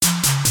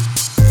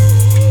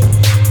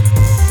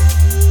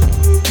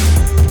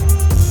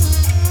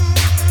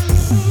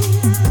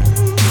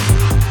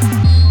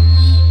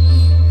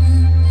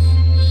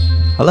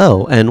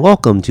Hello, and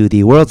welcome to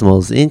the world's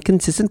most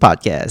inconsistent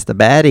podcast, the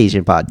Bad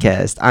Asian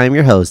Podcast. I'm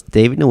your host,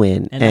 David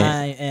Nguyen. And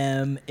I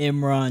am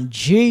Imran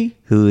G.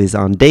 Who is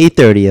on day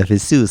 30 of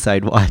his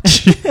suicide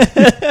watch.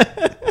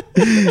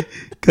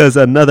 Because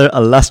another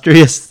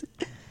illustrious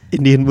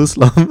Indian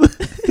Muslim,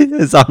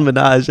 Hassan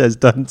Minhaj, has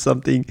done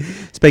something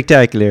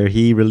spectacular.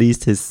 He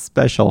released his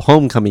special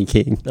Homecoming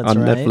King on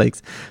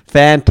Netflix.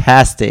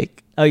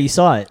 Fantastic. Oh, you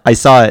saw it? I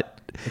saw it.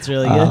 It's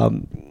really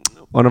good.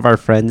 One of our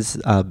friends,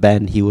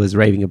 Ben, he was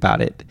raving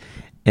about it,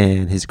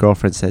 and his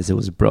girlfriend says it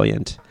was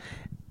brilliant,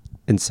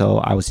 and so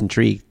I was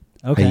intrigued.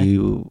 Okay.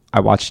 I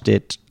watched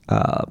it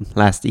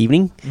last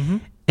evening,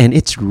 and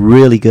it's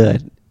really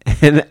good.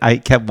 And I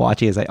kept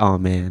watching. It's like, oh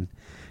man,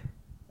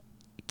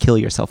 kill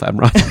yourself,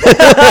 Imran.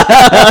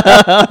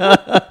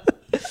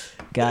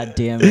 God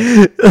damn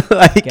it!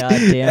 Like, God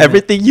damn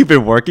everything you've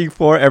been working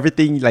for,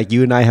 everything like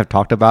you and I have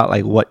talked about,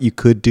 like what you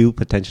could do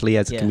potentially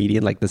as a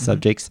comedian, like the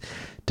subjects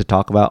to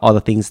talk about, all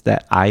the things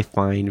that I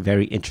find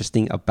very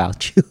interesting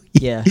about you.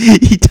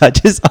 He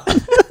touches on.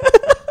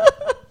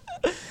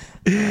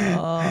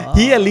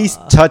 He at least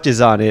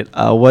touches on it.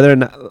 Whether or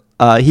not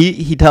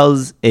he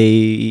tells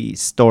a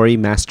story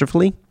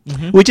masterfully,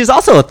 which is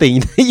also a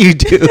thing that you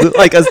do,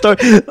 like a story,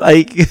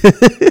 like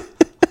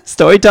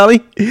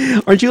storytelling.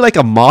 Aren't you like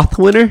a moth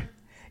winner?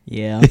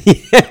 Yeah.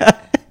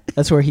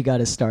 That's where he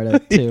got his start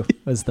up too,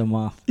 was the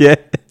moth. Yeah.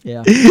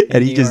 And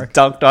he New just York.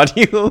 dunked on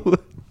you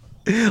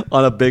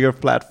on a bigger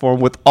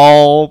platform with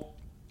all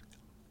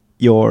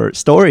your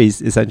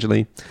stories,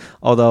 essentially.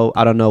 Although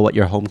I don't know what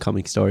your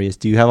homecoming story is.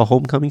 Do you have a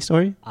homecoming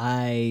story?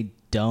 I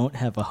don't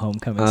have a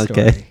homecoming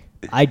Okay. story.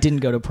 I didn't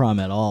go to prom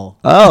at all.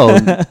 Oh.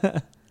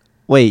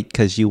 Wait,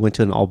 because you went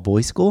to an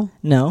all-boys school?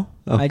 No,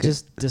 Okay. I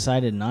just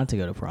decided not to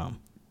go to prom.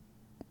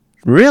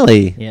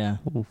 Really? Yeah.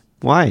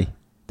 Why?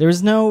 There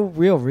was no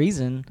real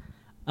reason.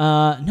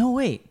 No,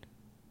 wait.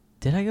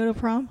 Did I go to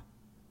prom?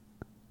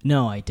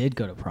 No, I did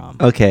go to prom.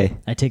 Okay.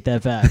 I take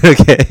that back.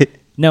 Okay.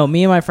 No,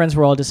 me and my friends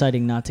were all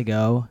deciding not to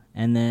go,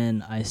 and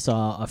then I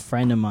saw a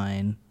friend of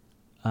mine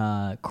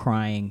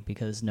crying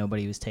because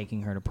nobody was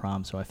taking her to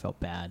prom, so I felt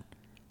bad.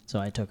 So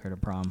I took her to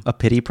prom. A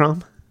pity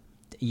prom?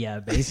 Yeah,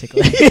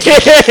 basically.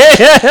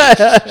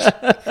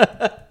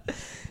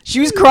 She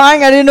was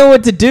crying. I didn't know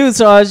what to do,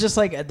 so I was just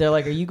like, they're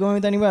like, are you going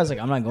with anybody? I was like,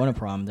 I'm not going to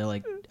prom. They're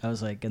like, I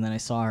was like, and then I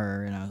saw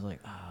her, and I was like,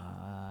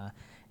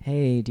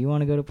 hey, do you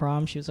want to go to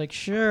prom? She was like,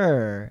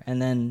 sure.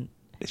 And then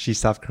She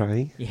stopped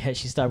crying? yeah,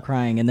 she stopped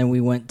crying, and then we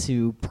went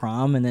to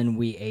prom, and then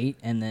we ate,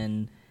 and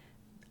then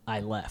I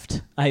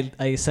left. I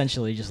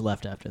essentially just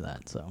left after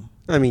that. So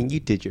I mean,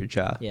 you did your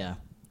job. yeah,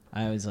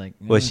 I was like,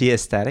 Was she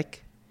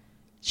ecstatic?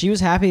 She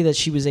was happy that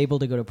she was able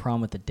to go to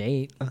prom with a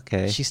date.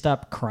 Okay. She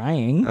stopped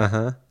crying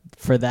Uh-huh.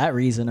 for that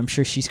reason. I'm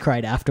sure she's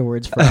cried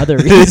afterwards for other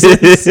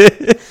reasons.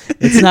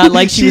 It's not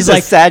like she She's was a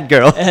like sad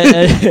girl.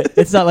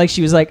 it's not like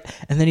she was like,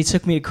 and then he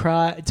took me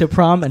to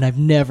prom, and I've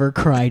never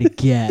cried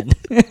again.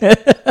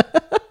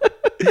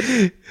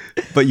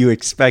 But you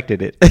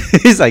expected it.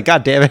 He's like,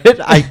 God damn it,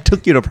 I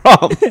took you to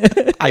prom.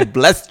 I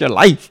blessed your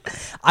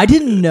life. I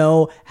didn't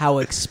know how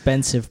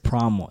expensive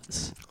prom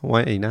was.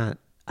 Why not?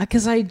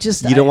 Because I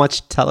don't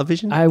watch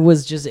television? I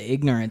was just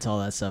ignorant to all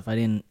that stuff. I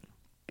didn't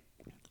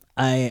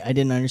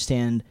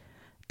understand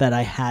that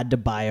I had to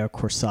buy a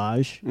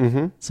corsage.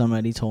 Mm-hmm.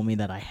 Somebody told me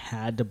that I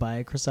had to buy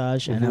a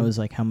corsage, and I was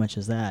like, how much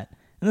is that?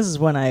 And this is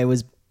when I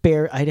was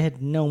I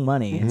had no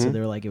money, and so they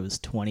were like, it was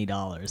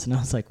 $20. And I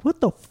was like, what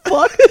the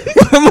fuck?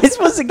 Where am I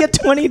supposed to get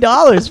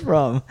 $20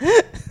 from?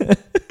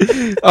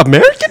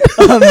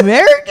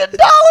 American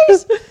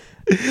dollars?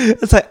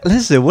 It's like,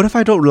 listen, what if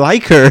I don't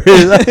like her?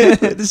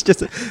 It's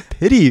just a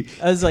pity.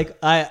 I was like,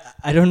 I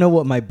don't know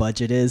what my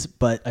budget is,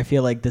 but I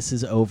feel like this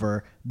is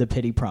over the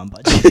pity prom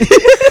budget.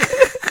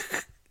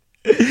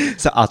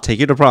 So I'll take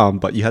you to prom,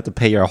 but you have to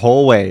pay your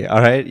whole way, all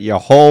right? Your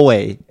whole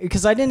way.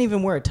 Because I didn't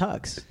even wear a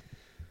tux.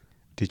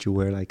 Did you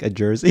wear like a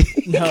jersey?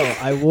 No,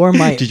 I wore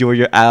my... Did you wear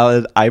your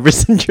Allen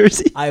Iverson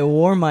jersey? I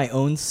wore my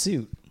own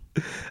suit.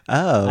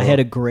 Oh. I had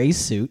a gray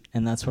suit,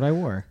 and that's what I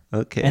wore.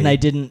 Okay. And I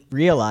didn't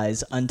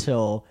realize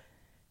until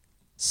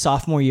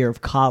sophomore year of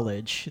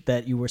college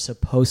that you were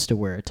supposed to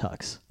wear a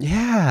tux.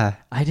 Yeah.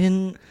 I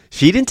didn't...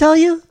 She didn't tell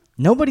you?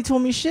 Nobody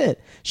told me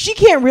shit. She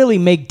can't really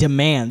make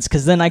demands,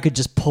 because then I could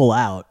just pull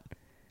out.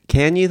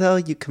 Can you though?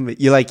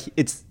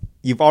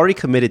 You've already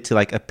committed to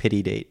like a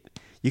pity date.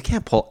 You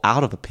can't pull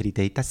out of a pity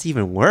date. That's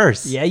even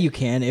worse. Yeah, you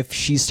can. If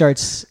she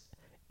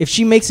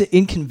makes it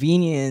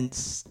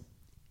inconveniencing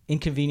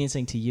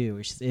to you,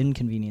 or she's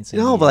inconveniencing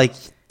No, you. but like,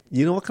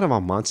 you know what kind of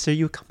a monster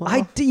you come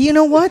off? You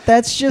know what?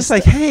 That's just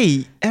It's like,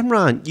 hey,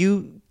 Imran,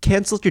 you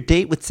canceled your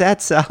date with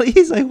Sad Sally.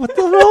 He's like, what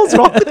the hell's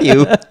wrong with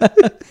you?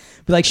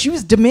 Be like, she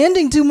was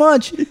demanding too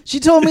much. She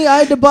told me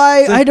I had to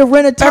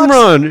rent a tux.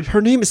 Imran, her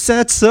name is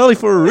Sad Sally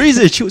for a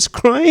reason. She was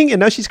crying, and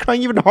now she's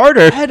crying even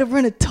harder. I had to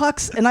rent a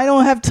tux, and I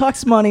don't have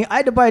tux money. I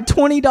had to buy a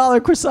 $20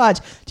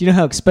 corsage. Do you know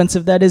how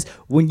expensive that is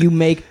when you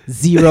make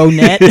zero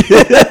net?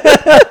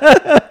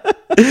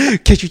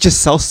 Can't you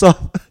just sell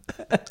some?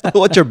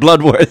 What's your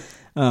blood worth?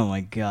 Oh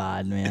my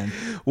god, man.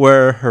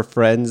 Were her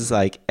friends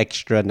like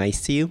extra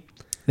nice to you?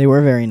 They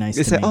were very nice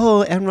They to said, me.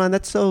 "Oh, Imran,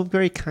 that's so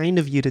very kind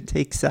of you to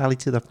take Sally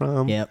to the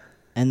prom." Yep.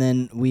 And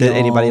then Did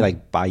anybody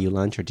like buy you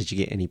lunch, or did you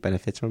get any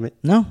benefits from it?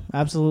 No,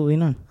 absolutely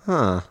none.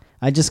 Huh.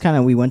 I just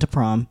we went to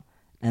prom,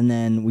 and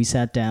then we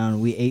sat down,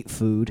 we ate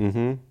food,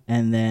 Mm-hmm.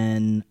 and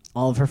then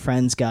all of her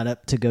friends got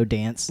up to go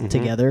dance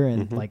together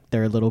in like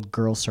their little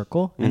girl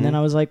circle. And then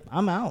I was like,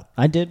 I'm out.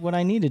 I did what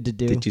I needed to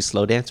do. Did you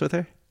slow dance with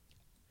her?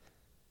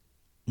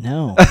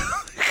 No.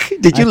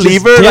 Did you I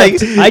leave just her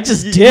dipped. like? I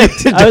just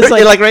dipped. I was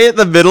like right at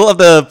the middle of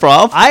the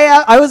prom.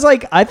 I was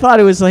like, I thought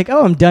it was like,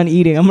 oh, I'm done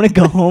eating. I'm gonna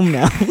go home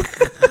now.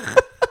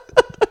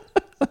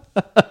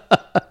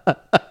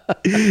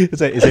 It's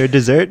like, is there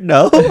dessert?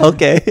 No.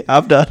 Okay,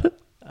 I'm done.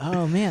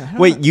 Oh man. I don't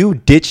Wait, know. you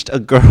ditched a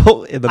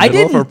girl in the I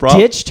middle of her didn't prom?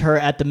 ditched her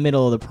at the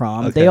middle of the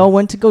prom. Okay. They all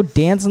went to go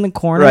dance in the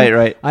corner.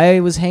 Right. I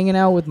was hanging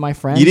out with my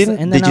friends. You didn't?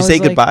 And then Did I you was say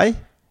like, goodbye?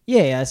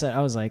 Yeah.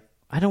 I was like,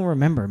 I don't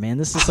remember, man.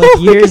 This is like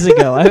years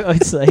ago. I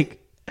was like,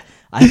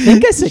 I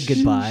think I said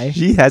goodbye.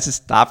 She hasn't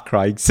stopped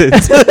crying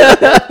since.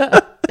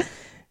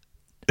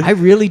 I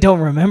really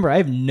don't remember. I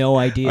have no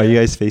idea. Are you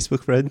guys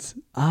Facebook friends?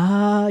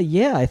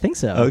 Yeah, I think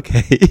so.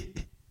 Okay.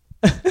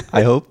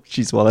 I hope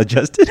she's well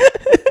adjusted.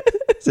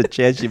 There's a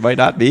chance she might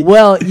not be.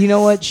 Well, you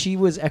know what? She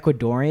was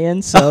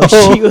Ecuadorian, so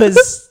Oh. she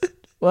was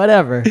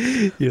whatever.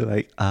 You're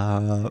like,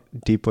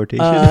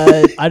 deportation.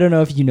 I don't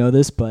know if you know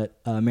this, but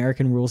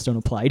American rules don't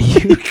apply to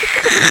you.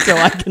 So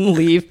I can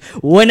leave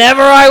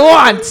whenever I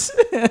want.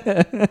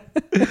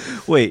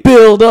 Wait,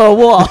 Build a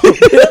wall.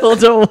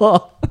 Build a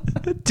wall.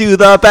 to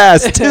the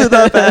best, to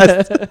the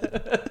best.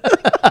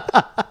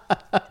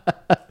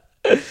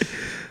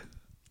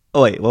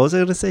 Oh wait, what was I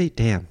gonna say?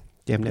 Damn.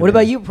 What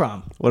about you,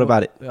 prom? What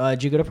about it?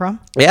 Did you go to prom?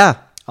 Yeah.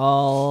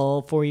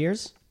 All 4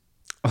 years?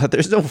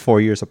 There's no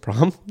 4 years of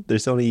prom.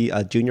 There's only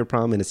a junior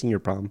prom and a senior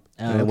prom.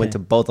 Oh, And I went okay. to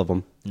both of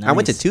them. I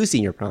went to Nice. 2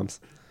 senior proms.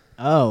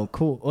 Oh,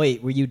 cool.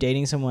 Wait, were you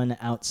dating someone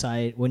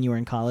outside when you were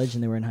in college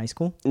and they were in high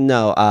school?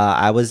 No,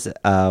 I was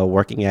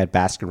working at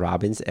Baskin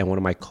Robbins, and one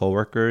of my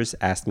coworkers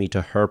asked me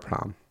to her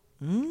prom.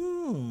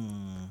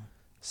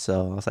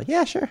 So I was like,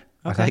 yeah, sure.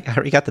 I was Okay. like, I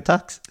already got the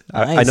tux.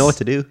 I Nice. know what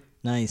to do.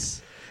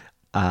 Nice.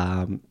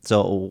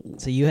 So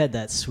So you had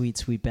that sweet,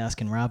 sweet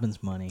Baskin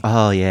Robbins money.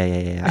 oh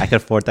yeah. I could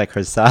afford that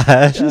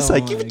corsage. It's Oh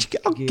like, my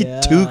I'll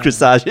get 2 God.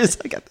 corsages.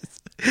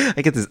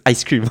 I get this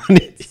ice cream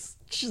money.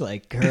 She's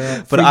like, girl.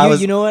 But For I you,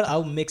 was- you know what?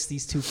 I'll mix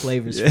these 2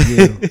 flavors for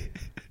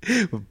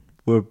you.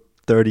 We're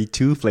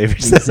 32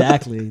 flavors.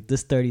 Exactly.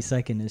 This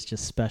 32nd is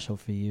just special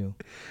for you.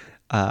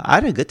 I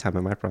had a good time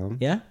at my prom.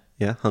 Yeah?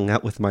 Yeah, hung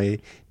out with my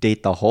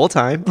date the whole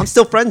time. I'm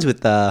still friends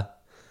with the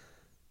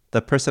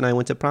person I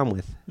went to prom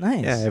with.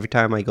 Nice. Yeah, every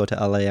time I go to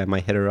LA, I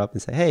might hit her up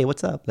and say, "Hey,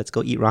 what's up? Let's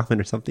go eat ramen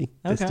or something.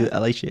 Let's Okay. do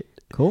LA shit."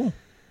 Cool.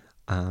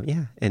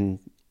 Yeah, and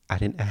I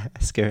didn't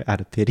ask her out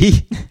of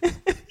pity,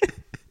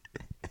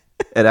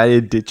 and I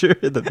didn't ditch her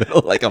in the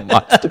middle like a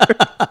monster.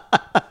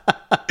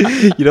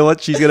 You know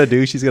what she's gonna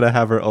do? She's gonna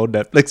have her own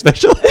Netflix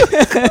special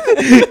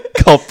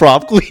called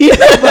Prom Queen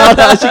about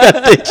how she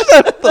got ditched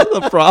at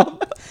the prom.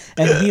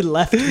 And he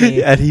left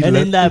me. And he in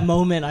left that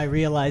moment, I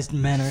realized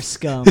men are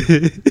scum.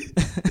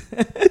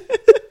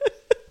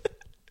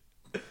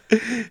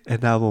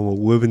 And now I'm a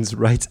women's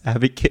rights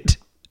advocate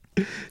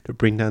to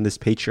bring down this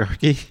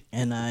patriarchy.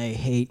 And I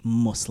hate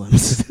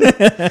Muslims.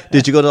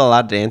 Did you go to a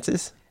lot of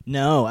dances?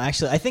 No,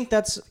 actually, I think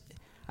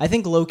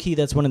low key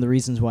that's one of the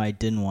reasons why I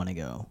didn't want to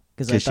go.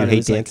 Because I 'Cause you thought it hate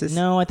was like, dances?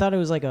 no, I thought it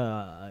was like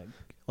a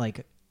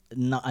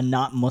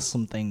not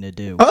Muslim thing to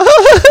do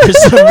for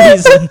some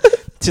reason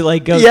to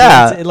like go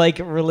Yeah. dance, like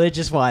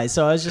religious wise.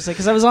 So I was just like,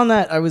 because I was on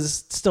that, I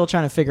was still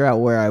trying to figure out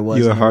where I was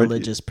You were in the hard-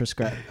 religious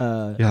prescribe.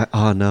 You're like,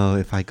 oh no,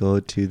 if I go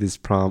to this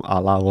prom,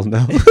 Allah will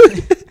know.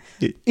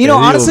 You know, And he will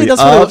honestly, be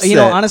that's what upset.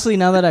 honestly,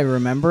 now that I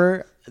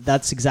remember,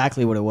 that's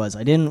exactly what it was.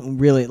 I didn't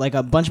really like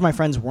a bunch of my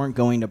friends weren't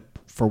going to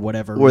for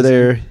whatever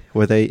reason.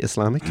 Were they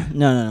Islamic?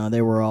 No.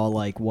 They were all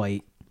like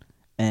white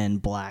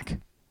and black,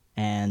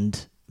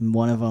 and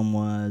one of them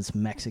was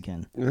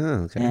Mexican, Oh,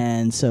 okay.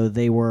 and so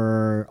they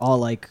were all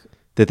like,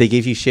 Did they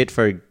give you shit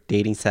for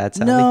dating sad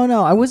Sally?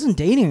 no, I wasn't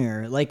dating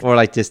her. Like, Or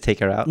like just take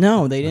her out?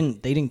 no, they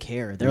didn't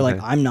care. They're like,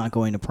 Okay. I'm not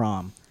going to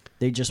prom.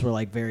 They just were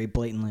like very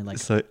blatantly like,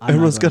 It's like, I'm not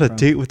everyone's going got a to prom.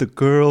 date with a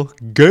girl.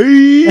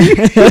 Gay!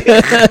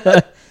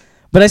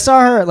 But I saw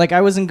her, like, I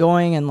wasn't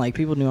going, and, like,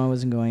 people knew I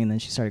wasn't going, and then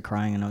she started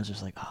crying, and I was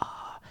just like,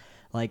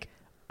 Like,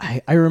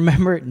 I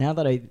remember, now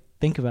that I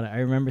think about it, I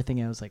remember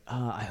thinking, I was like,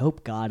 I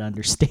hope God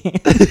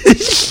understands.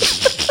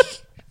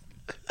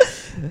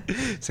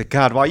 It's like,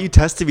 God, why are you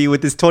testing me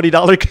with this $20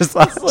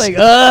 corsage? Like,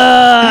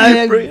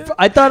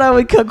 I thought I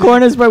would cut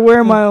corners by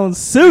wearing my own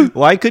suit.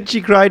 Why couldn't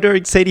she cry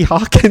during Sadie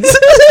Hawkins?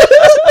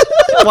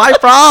 Why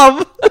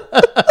prom?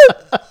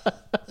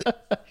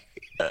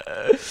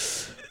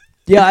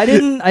 Yeah, I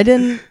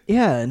didn't,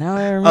 yeah, now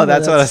I remember. Oh,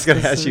 that's what I was gonna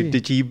that's ask you.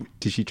 the-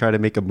 Did she try to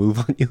make a move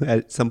on you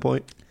at some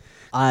point?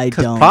 I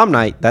Because don't. prom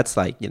night, that's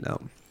like, You know,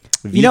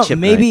 V-chip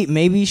night.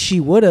 maybe she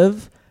would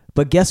have,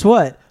 but guess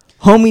what?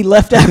 homie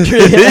left after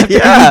he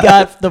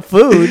got the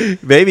food.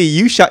 Maybe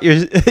you shot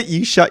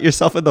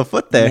yourself in the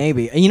foot there.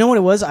 Maybe. And you know what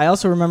it was? I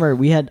also remember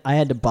I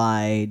had to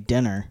buy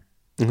dinner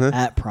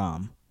at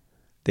prom.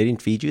 They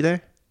didn't feed you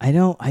there?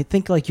 I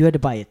think like you had to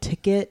buy a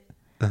ticket.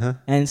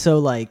 And so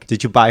like,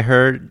 did you buy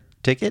her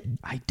ticket?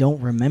 I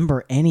don't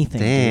remember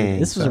anything. Dang,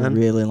 dude. This was a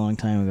really long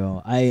time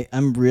ago.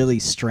 I'm really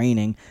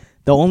straining.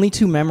 The only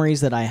two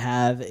memories that I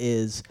have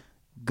is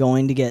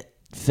going to get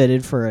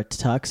fitted for a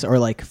tux, or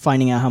like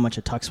finding out how much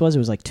a tux was. It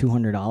was like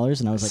 $200,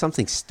 and I was like,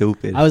 something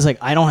stupid. I was like,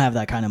 I don't have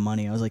that kind of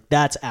money. I was like,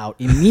 that's out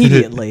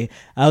immediately.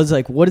 I was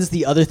like, what is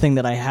the other thing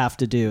that I have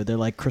to do? They're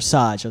like,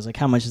 corsage. I was like,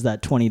 how much is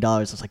that? $20. I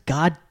was like,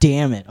 God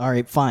damn it. All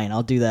right, fine,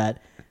 I'll do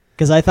that.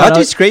 Because I thought, how'd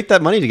you scrape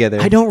that money together?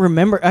 I don't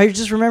remember. I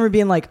just remember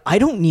being like, I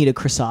don't need a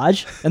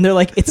corsage, and they're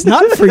like, it's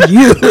not for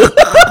you.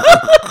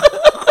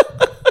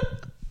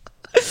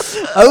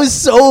 I was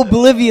so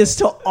oblivious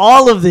to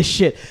all of this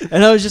shit,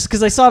 and I was just,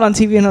 because I saw it on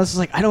TV, and I was just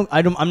like,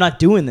 I'm not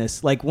doing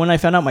this. Like when I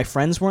found out my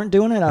friends weren't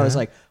doing it, I was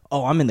like,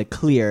 oh, I'm in the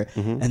clear.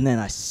 And then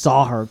I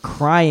saw her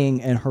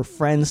crying, and her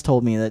friends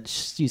told me that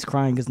she's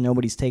crying because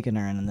nobody's taking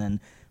her, and then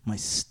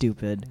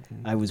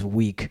I was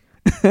weak.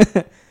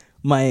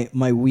 My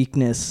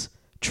weakness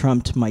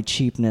trumped my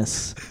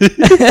cheapness,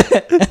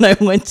 and I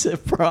went to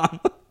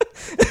prom.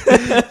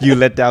 You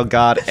let down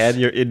God and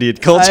your Indian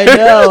culture. I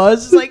know. I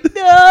was just like,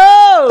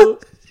 no.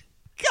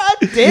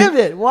 God damn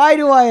it! Why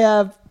do I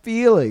have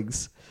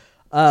feelings?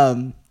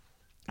 So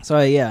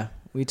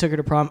we took her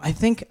to prom. I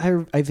think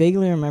I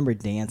vaguely remember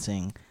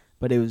dancing,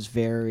 but it was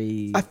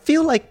very. I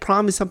feel like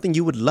prom is something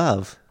you would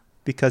love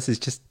because it's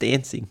just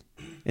dancing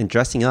and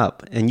dressing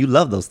up, and you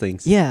love those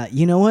things. Yeah,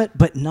 you know what?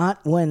 But not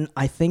when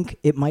I think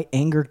it might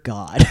anger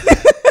God.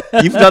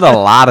 You've done a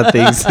lot of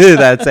things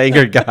that's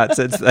angered God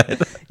since then.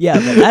 Yeah,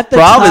 but at the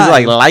prom time, is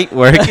like light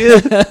work.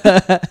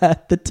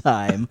 At the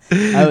time,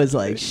 I was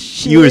like,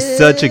 shit. You were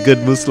such a good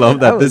Muslim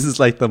that this is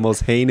like the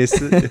most heinous,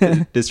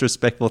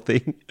 disrespectful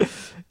thing.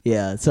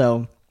 Yeah,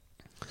 so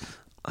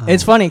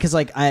it's funny because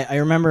like I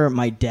remember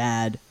my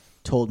dad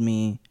told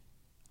me,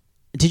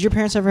 did your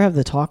parents ever have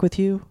the talk with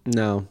you?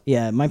 No.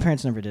 Yeah, my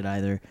parents never did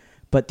either.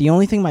 But the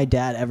only thing my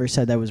dad ever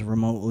said that was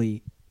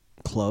remotely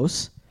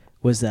close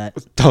was that...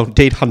 Don't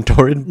date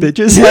Honduran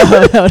bitches?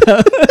 No.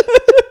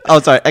 Oh,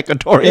 sorry,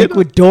 Ecuadorian.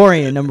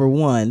 Ecuadorian, number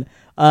one.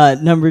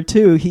 Number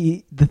two,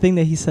 the thing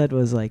that he said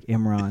was like,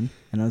 Imran.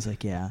 And I was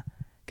like, yeah.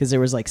 Because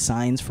there was like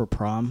signs for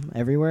prom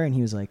everywhere. And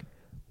he was like,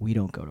 we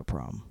don't go to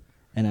prom.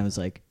 And I was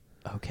like,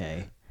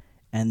 okay.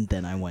 And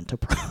then I went to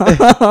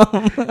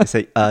prom. I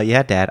say,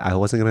 yeah, Dad, I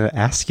wasn't going to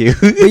ask you.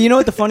 But you know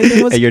what the funny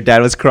thing was? And your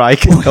dad was crying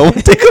because no one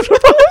took him to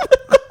prom.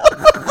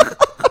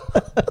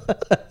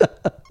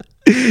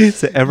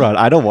 Say, Imran,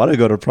 I don't want to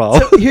go to prom.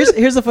 So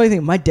here's the funny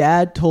thing. My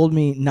dad told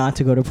me not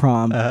to go to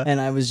prom, and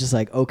I was just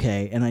like,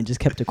 okay, and I just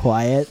kept it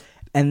quiet.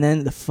 And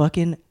then the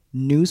fucking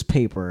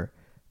newspaper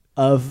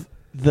of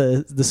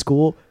the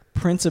school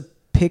prints a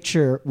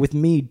picture with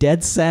me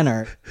dead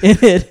center in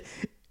it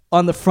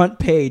on the front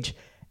page.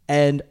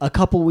 And a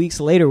couple weeks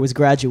later was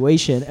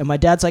graduation, and my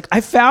dad's like,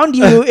 I found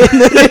you in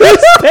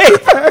the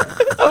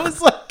newspaper. I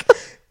was like,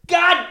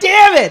 God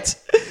damn it!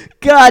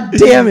 God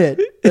damn it!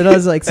 And I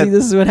was like, see,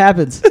 this is what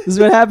happens. This is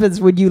what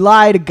happens when you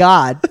lie to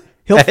God.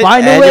 He'll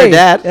find a way. Your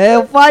dad.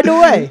 He'll find a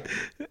way.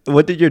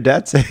 What did your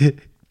dad say?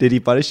 Did he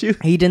punish you?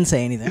 He didn't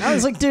say anything. I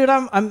was like, dude,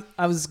 I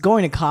was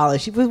going to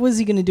college. What was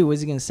he gonna do? What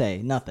was he gonna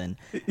say? Nothing.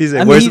 He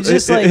said,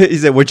 he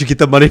said, where'd you get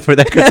the money for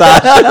that corsage?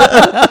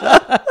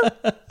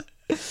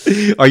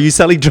 Are you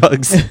selling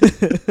drugs?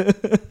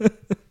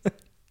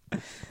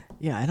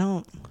 Yeah, I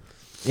don't.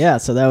 Yeah,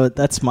 so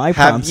that's my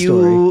prom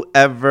story. Have you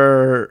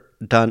ever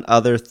done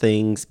other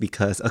things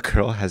because a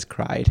girl has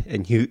cried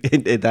and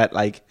that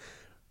like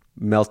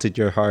melted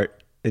your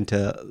heart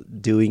into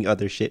doing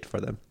other shit for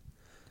them?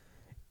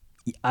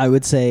 I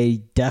would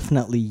say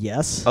definitely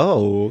yes.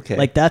 Oh, okay.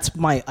 Like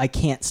I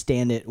can't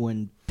stand it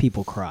when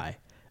people cry.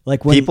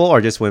 Like when people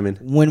or just women?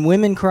 When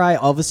women cry,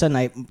 all of a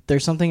sudden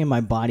there's something in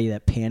my body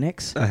that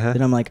panics.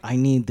 And I'm like, I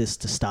need this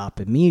to stop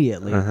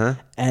immediately.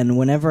 And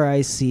whenever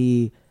I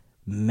see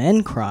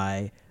men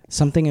cry,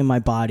 something in my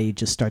body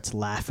just starts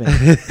laughing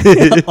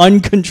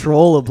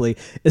uncontrollably,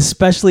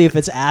 especially if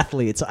it's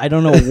athletes. I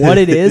don't know what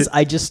it is.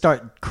 I just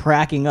start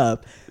cracking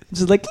up.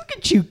 Just like, look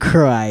at you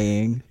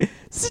crying.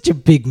 Such a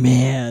big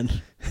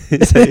man.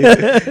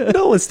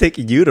 No one's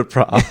taking you to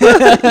prom.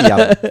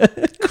 Yeah.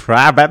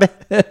 Cry, baby.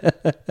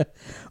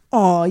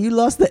 Oh, you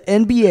lost the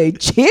NBA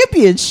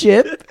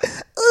championship.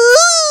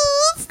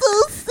 Ooh,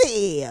 so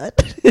sad.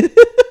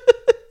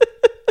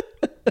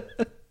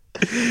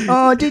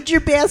 Oh, did you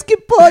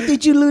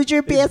lose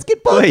your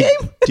basketball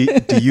game?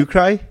 do you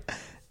cry?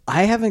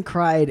 I haven't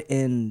cried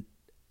in,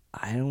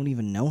 I don't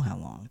even know how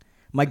long.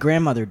 My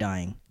grandmother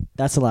dying.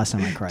 That's the last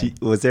time I cried.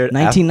 Was there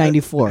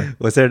 1994.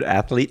 Was there an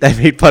athlete that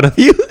made fun of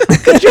you?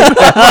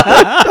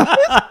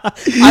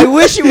 I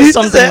wish it was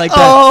something like that.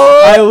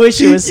 Oh, I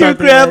wish it was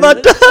something your grandma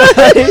like that.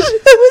 died.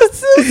 It was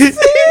so sad.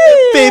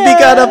 Baby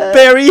gotta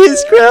bury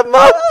his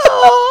grandma.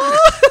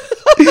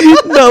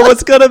 No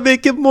one's gonna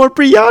make him more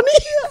biryani.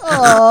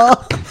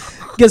 Oh,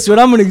 guess what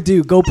I'm going to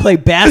do? Go play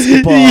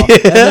basketball. Yeah.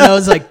 And then I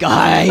was like,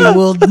 I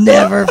will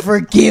never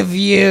forgive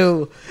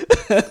you.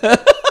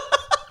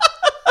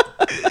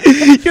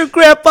 Your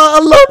grandpa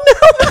alone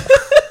now?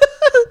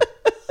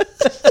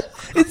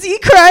 Is he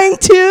crying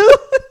too?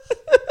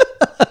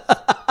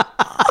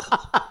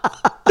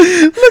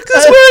 Look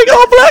who's wearing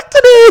all black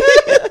today.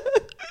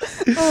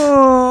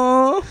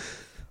 Aww.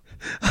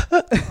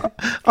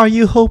 Are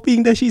you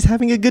hoping that she's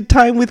having a good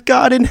time with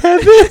God in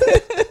heaven?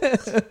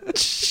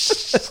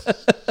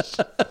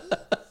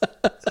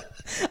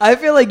 I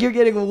feel like you're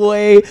getting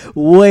way,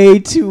 way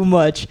too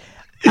much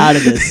out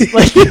of this.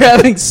 Like you're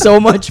having so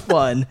much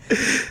fun.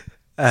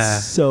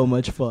 So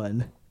much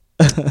fun.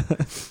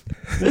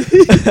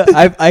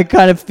 I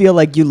kind of feel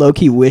like you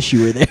low-key wish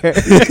you were there.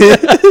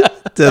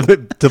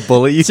 to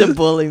bully you? To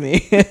bully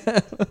me.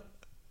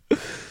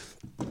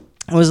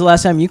 When was the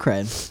last time you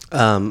cried?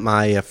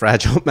 My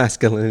fragile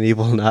masculinity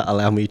will not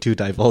allow me to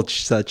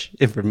divulge such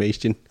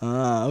information.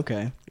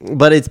 Okay.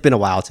 But it's been a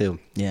while too.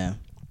 Yeah.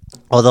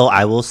 Although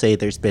I will say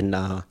there's been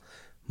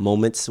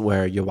moments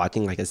where you're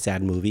watching like a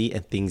sad movie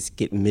and things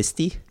get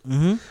misty.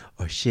 Mm-hmm.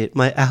 Or shit,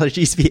 my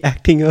allergies be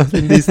acting up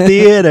in this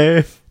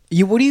theater.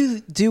 What do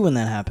you do when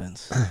that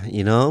happens?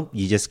 You know,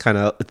 you just kind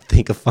of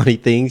think of funny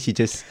things. You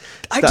just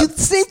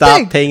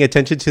stop paying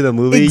attention to the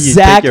movie.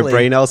 Exactly. You take your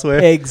brain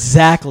elsewhere.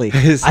 Exactly.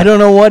 I don't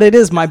know what it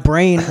is. My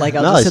brain, like,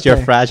 I'll just it's your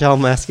fragile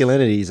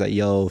masculinity. He's like,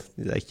 yo,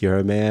 like you're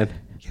a man.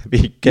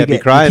 Can't be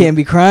crying. You can't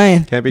be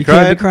crying. Can't be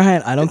crying. Can't be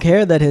crying. I don't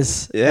care that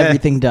his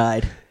everything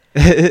died.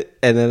 And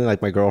then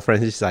like my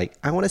girlfriend is just like,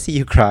 I want to see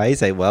you cry.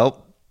 He's like,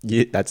 well,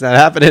 that's not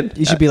happening.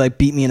 You should be like,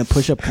 beat me in a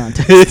push-up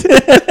contest.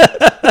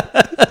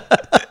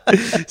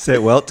 Say,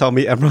 well, tell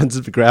me Imran's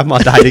grandma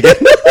died again.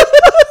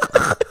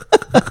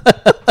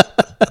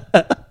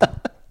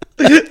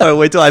 Or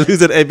wait till I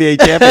lose an NBA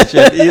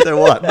championship. Either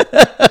one.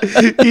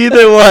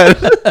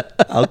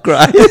 I'll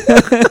cry.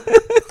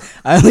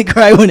 I only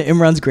cry when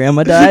Imran's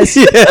grandma dies.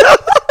 Yeah.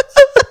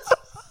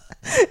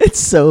 It's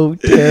so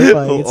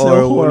terrifying. It's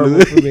so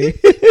horrible for me.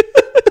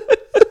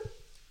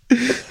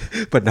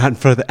 But not in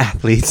front of the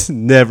athletes.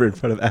 Never in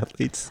front of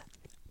athletes.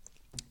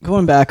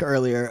 Going back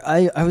earlier,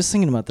 I was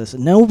thinking about this.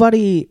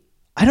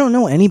 I don't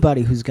know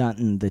anybody who's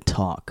gotten the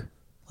talk,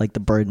 like the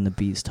bird and the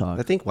bees talk.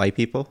 I think white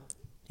people.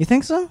 You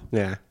think so?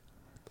 Yeah.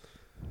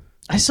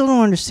 I still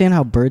don't understand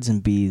what birds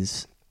and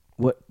bees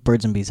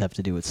have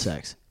to do with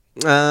sex.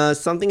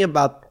 Something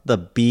about the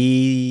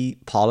bee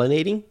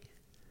pollinating.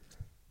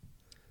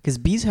 Because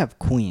bees have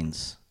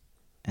queens,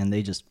 and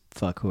they just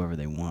fuck whoever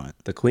they want.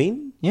 The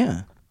queen?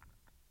 Yeah.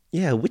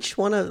 Yeah, which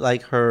one of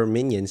like her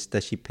minions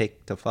does she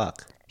pick to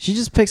fuck? She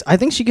just picks. I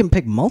think she can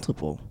pick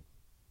multiple.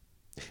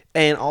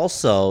 And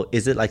also,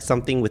 is it like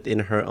something within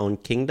her own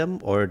kingdom,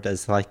 or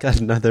does like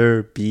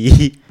another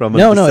bee from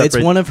No, it's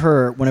one of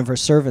her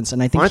servants,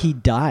 and I think he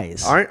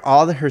dies. Aren't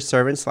all her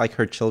servants like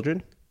her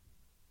children?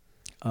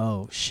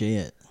 Oh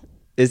shit!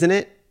 Isn't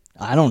it?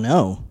 I don't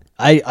know.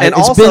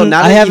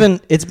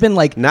 It's been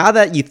like now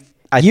that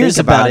I years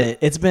think about it.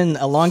 It's been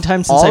a long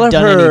time since all I've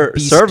done of her any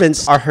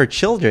servants are her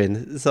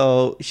children,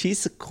 so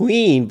she's a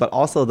queen, but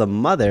also the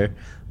mother.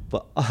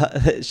 But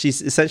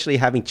she's essentially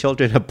having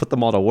children and put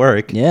them all to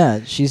work. Yeah,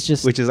 she's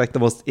just... Which is like the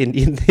most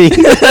Indian thing in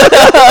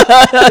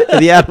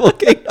the animal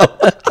kingdom.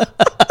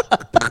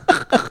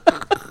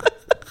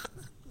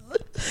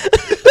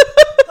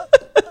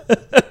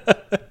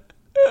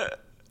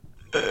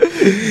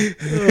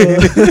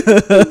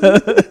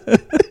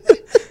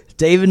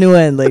 David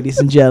Nguyen, ladies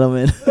and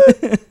gentlemen.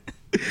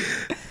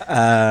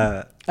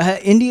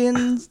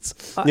 Indians,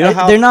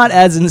 they're not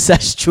as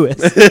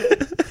incestuous.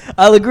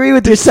 I'll agree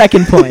with your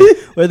second point,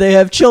 where they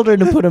have children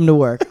to put them to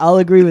work. I'll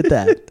agree with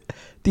that.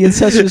 The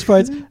incestuous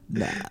parts,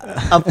 nah.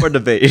 Up for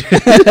debate.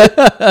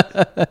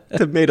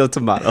 Tomato.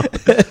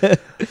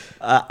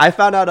 I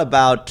found out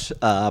about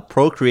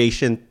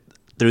procreation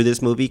through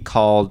this movie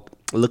called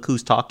Look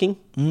Who's Talking.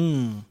 I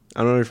don't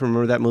know if you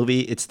remember that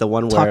movie. It's the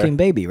one where... Talking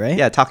Baby, right?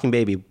 Yeah, Talking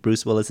Baby.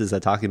 Bruce Willis is a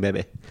talking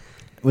baby.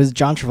 Was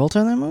John Travolta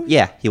in that movie?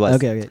 Yeah, he was.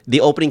 Okay.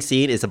 The opening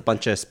scene is a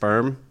bunch of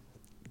sperm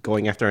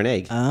going after an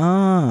egg.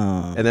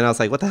 Oh. And then I was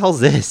like, what the hell is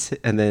this?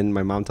 And then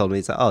my mom told me,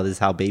 it's like, oh, this is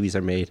how babies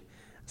are made.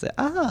 I was like,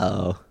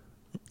 oh.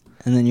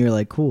 And then you were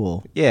like,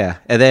 cool. Yeah.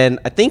 And then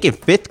I think in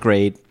 5th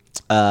grade,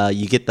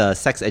 you get the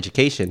sex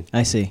education.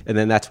 I see. And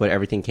then that's what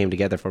everything came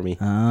together for me.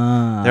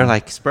 Ah. They're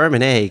like, sperm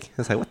and egg. I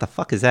was like, what the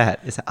fuck is that?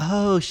 It's like,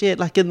 oh, shit,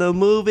 like in the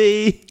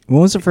movie. When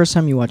was the first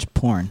time you watched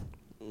porn?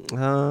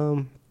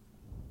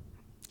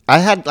 I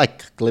had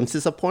like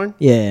glimpses of porn.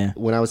 Yeah.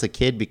 When I was a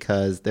kid,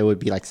 because there would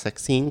be like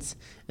sex scenes,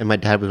 and my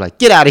dad would be like,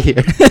 "Get out of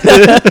here."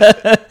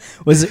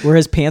 Were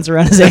his pants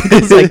around his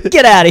ankles? Like,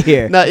 get out of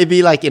here. No, it'd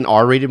be like in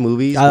R-rated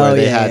movies where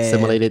they had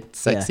simulated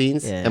sex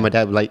scenes, and my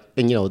dad would like,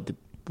 and the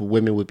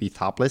women would be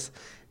topless,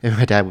 and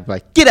my dad would be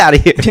like, "Get out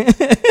of here."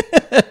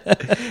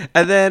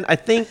 And then I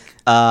think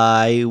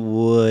I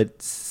would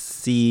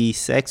see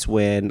sex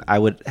when I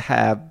would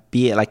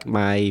be at like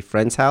my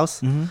friend's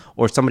house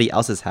or somebody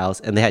else's house,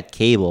 and they had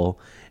cable.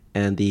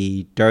 And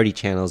the dirty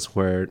channels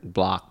were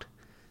blocked.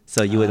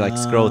 So you would like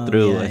scroll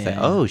through yeah, and say, yeah.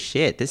 "Oh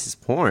shit, this is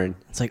porn."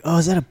 It's like, oh,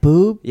 is that a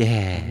boob?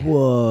 Yeah.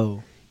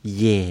 Whoa.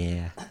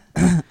 Yeah.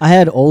 I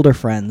had older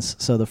friends,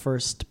 so the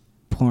first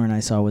porn I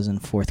saw was in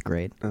 4th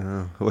grade.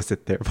 Was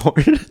it their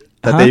porn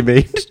that Huh? they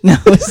made? No,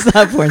 it's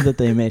not porn that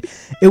they made.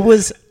 It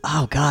was,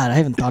 oh god, I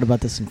haven't thought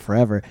about this in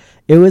forever.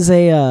 It was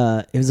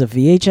a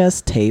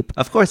VHS tape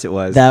Of course it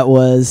was. that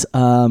was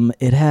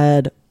it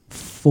had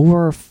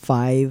 4 or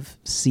 5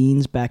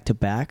 scenes back to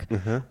back.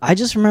 I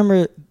just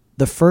remember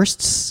the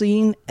first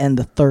scene and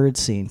the third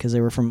scene because they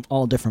were from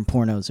all different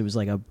pornos. It was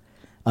like a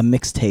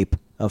mixtape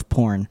of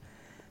porn.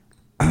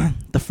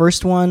 The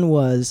first one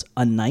was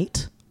a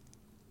night.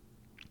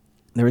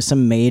 There was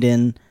some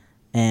maiden,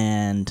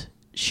 and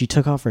she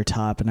took off her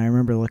top, and I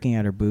remember looking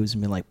at her boobs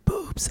and being like,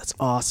 "Boobs, that's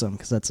awesome,"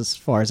 because that's as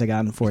far as I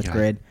got in 4th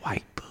grade.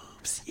 White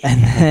boobs.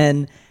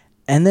 Yeah.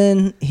 And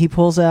then he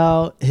pulls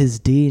out his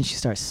D, and she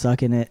starts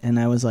sucking it, and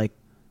I was like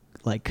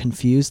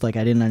confused, like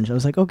I didn't understand. I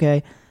was like,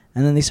 okay.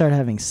 And then they started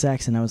having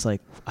sex, and I was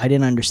like, I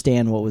didn't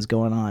understand what was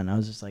going on. I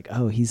was just like,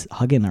 oh, he's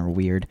hugging her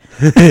weird.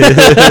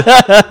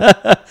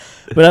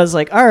 But I was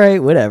like, all right,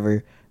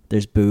 whatever.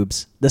 There's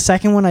boobs. The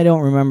second one I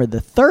don't remember.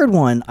 The third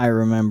one I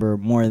remember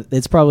more.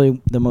 It's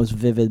probably the most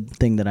vivid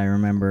thing that I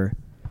remember.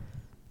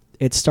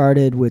 It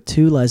started with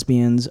 2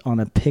 lesbians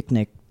on a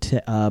picnic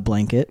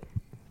blanket,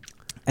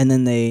 and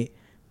then they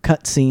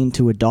cut scene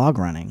to a dog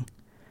running,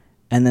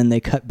 and then they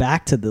cut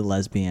back to the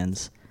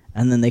lesbians,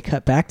 and then they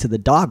cut back to the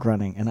dog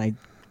running, and I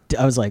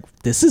was like,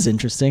 this is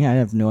interesting. I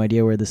have no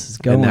idea where this is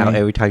going. And now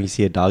every time you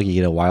see a dog, you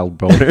get a wild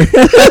boner.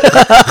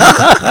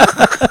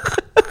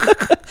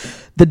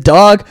 The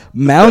dog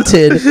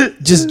mounted,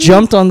 just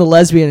jumped on the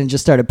lesbian and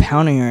just started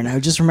pounding her. And I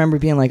just remember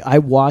being like, I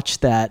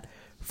watched that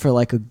for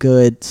like a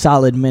good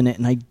solid minute,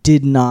 and I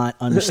did not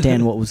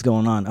understand what was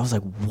going on. I was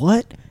like,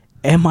 what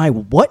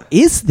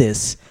is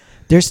this?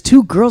 There's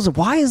 2 girls.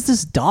 Why is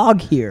this dog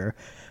here?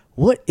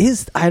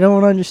 I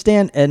don't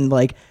understand. And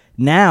like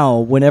now,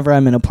 whenever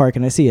I'm in a park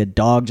and I see a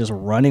dog just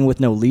running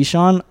with no leash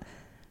on,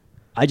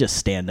 I just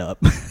stand up.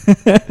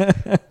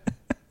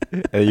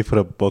 And you put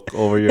a book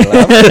over your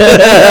lap.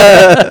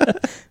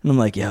 And I'm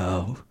like,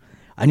 yo,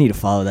 I need to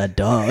follow that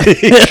dog.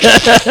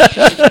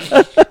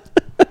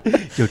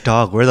 Yo,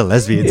 dog, where are the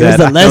lesbians Where's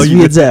at? the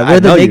lesbians at? Where I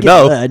know the you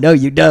know. I know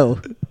you know.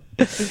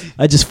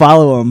 I just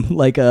follow them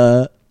like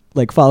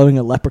following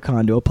a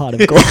leprechaun to a pot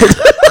of gold.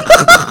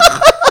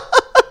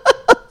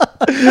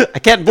 I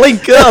can't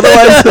blink,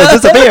 otherwise he'll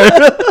disappear.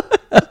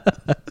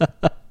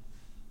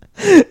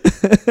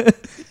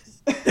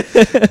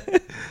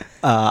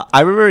 I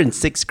remember in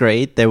 6th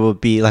grade, there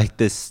would be like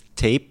this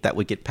tape that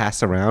would get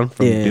passed around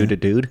from dude to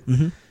dude.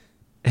 Mm-hmm.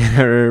 And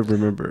I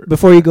remember.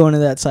 Before you go into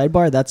that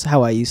sidebar, that's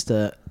how I used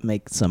to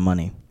make some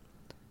money.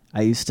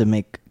 I used to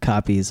make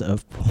copies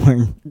of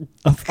porn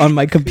on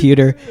my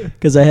computer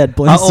because I had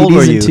blank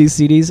CDs and 2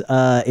 CDs.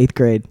 8th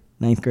grade,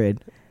 9th grade.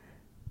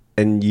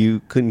 And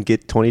you couldn't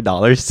get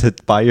 $20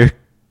 to buy your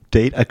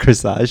date a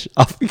corsage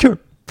off your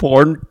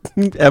porn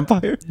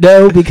empire?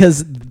 No,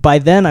 because by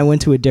then I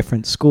went to a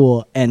different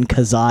school and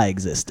Kazaa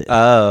existed.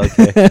 Oh,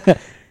 okay.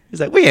 He's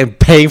like, we ain't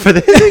paying for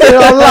this. Get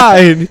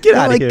online. Get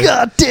out of here.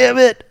 God damn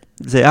it.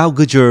 Say, how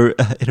good your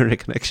internet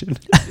connection?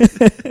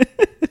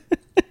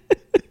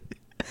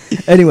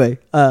 Anyway,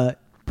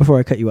 before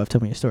I cut you off,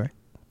 tell me your story.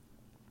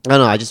 I don't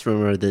know. I just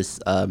remember this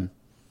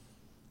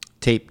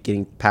tape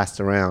getting passed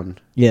around.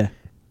 Yeah.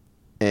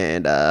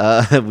 And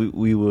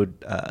we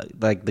would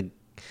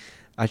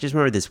I just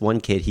remember this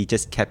one kid, he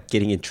just kept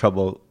getting in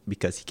trouble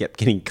because he kept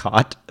getting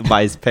caught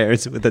by his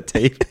parents with a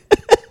tape.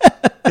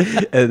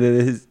 And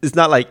then it's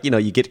not like,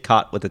 you get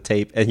caught with a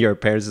tape and your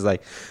parents is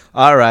like,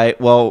 all right,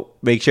 well,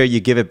 make sure you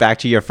give it back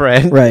to your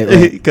friend.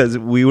 Right. Because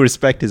we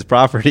respect his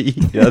property.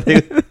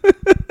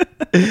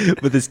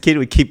 But this kid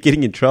would keep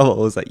getting in trouble. It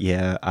was like,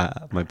 yeah,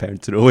 my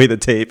parents threw away the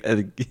tape.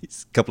 And a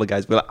couple of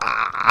guys were like,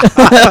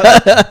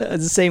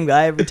 It's the same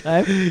guy every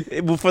time?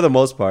 Well, for the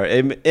most part.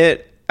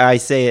 I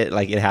say it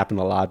like it happened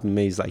a lot,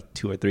 maybe it's like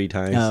 2 or 3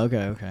 times. Oh,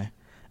 okay.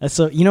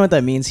 So you know what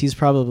that means? He's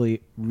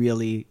probably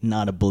really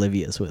not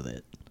oblivious with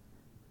it.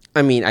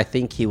 I mean, I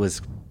think he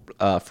was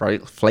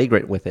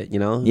flagrant with it,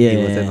 Yeah. He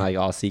wasn't like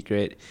all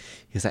secret.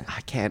 He was like,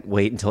 I can't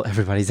wait until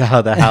everybody's out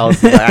of the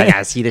house. Like, I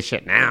gotta see this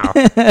shit now.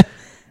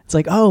 It's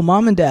like, oh,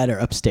 mom and dad are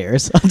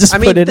upstairs. I'll just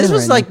put it in. This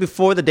was right like now.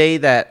 before the day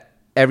that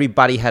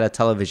everybody had a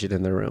television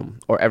in the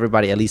room, or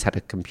everybody at least had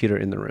a computer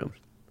in the room.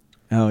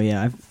 Oh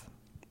yeah,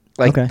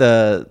 Like okay.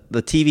 the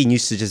TV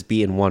used to just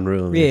be in one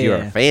room. Yeah, if you were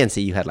yeah.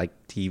 fancy, you had like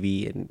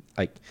TV and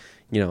like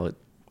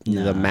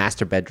the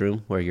master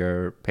bedroom where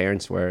your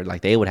parents were,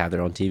 like they would have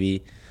their own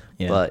TV.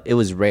 Yeah. But it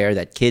was rare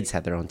that kids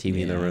had their own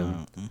TV in the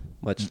room,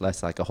 much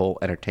less like a whole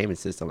entertainment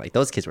system. Like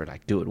those kids were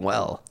like doing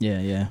well.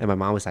 Yeah. And my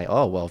mom was like,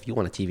 oh, well, if you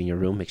want a TV in your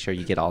room, make sure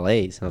you get all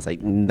A's. And I was like,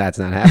 that's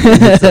not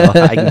happening. So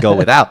I can go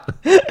without.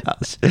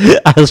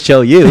 I'll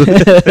show you.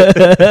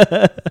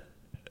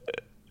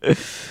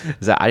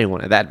 So I didn't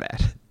want it that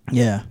bad.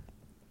 Yeah.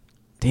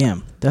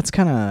 Damn, that's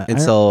kind of.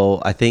 And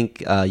so I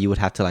think you would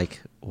have to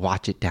like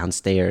watch it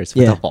downstairs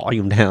with the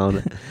volume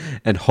down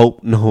and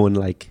hope no one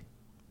like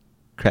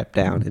crept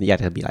down, and you had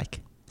to be like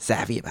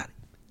savvy about it.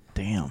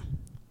 Damn.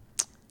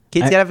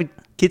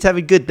 Kids have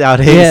it good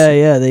nowadays.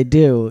 Yeah, they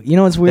do. You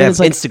know what's weird? They have It's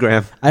like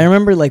Instagram. I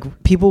remember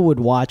like people would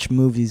watch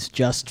movies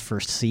just for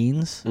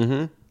scenes.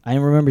 Mm-hmm. I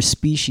remember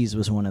Species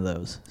was one of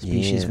those.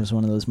 Species Yeah. was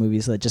one of those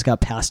movies that just got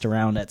passed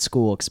around at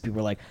school because people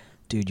were like,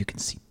 dude, you can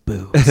see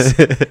boobs.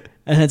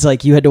 And it's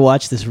like you had to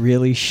watch this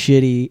really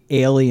shitty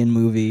alien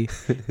movie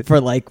for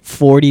like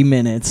 40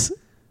 minutes.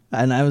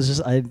 And I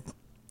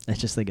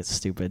just think it's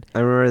stupid. I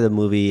remember the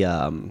movie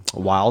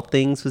Wild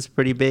Things was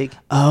pretty big.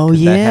 Oh, 'cause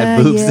that yeah,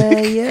 had boobs.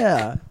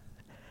 yeah.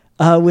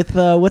 With,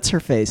 what's her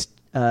face?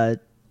 God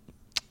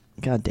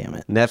damn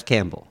it. Neve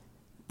Campbell.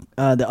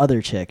 The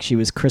other chick. She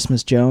was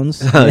Christmas Jones.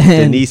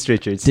 Denise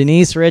Richards.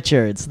 Denise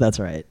Richards. That's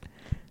right.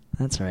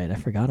 I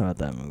forgot about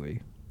that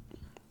movie.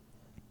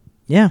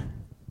 Yeah.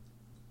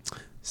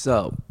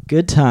 So,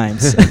 Good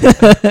times.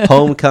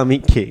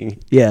 Homecoming King.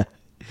 Yeah.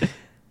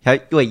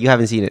 Wait, you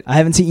haven't seen it? I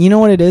haven't seen. You know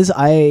what it is?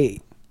 I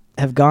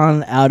have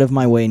gone out of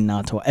my way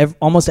not to.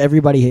 Almost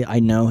everybody I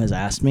know has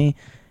asked me,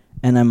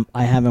 and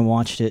I haven't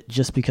watched it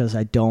just because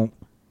I don't.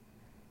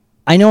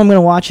 I know I'm going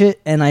to watch it,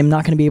 and I'm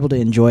not going to be able to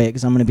enjoy it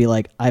because I'm going to be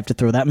like, I have to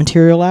throw that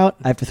material out.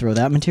 I have to throw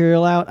that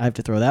material out. I have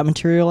to throw that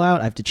material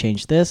out. I have to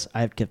change this.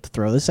 I have to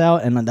throw this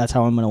out, and that's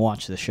how I'm going to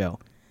watch the show.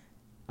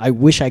 I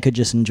wish I could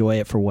just enjoy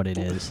it for what it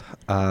is.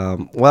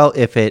 Well,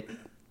 if it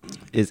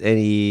is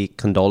any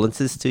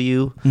condolences to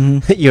you,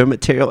 Mm-hmm. your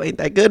material ain't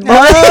that good, boy. Oh,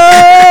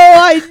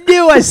 I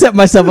knew I set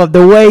myself up.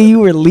 The way you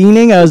were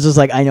leaning, I was just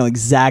like, I know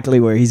exactly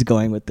where he's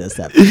going with this.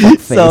 That fuck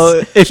face.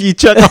 So if you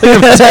chuck all your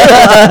material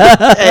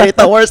out, it ain't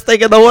the worst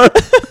thing in the world.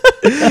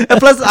 And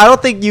plus, I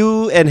don't think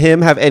you and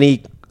him have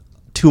any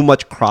too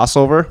much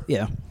crossover.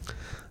 Yeah.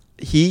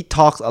 He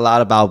talks a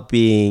lot about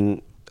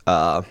being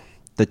the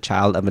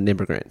child of an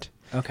immigrant.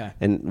 Okay.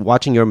 And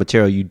watching your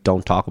material, you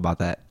don't talk about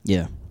that.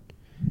 Yeah.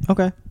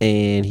 Okay.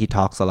 And he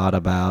talks a lot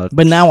about...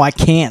 But now I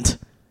can't.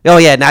 Oh,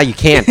 yeah, now you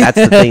can't. That's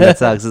the thing that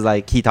sucks. Is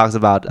like he talks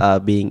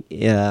about being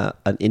an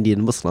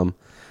Indian Muslim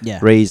Yeah.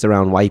 raised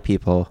around white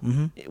people,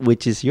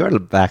 which is your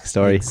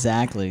backstory.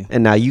 Exactly.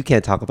 And now you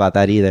can't talk about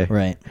that either.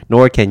 Right.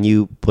 Nor can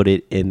you put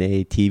it in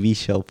a TV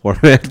show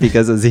format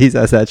because Aziz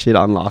has that shit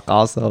on lock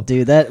also.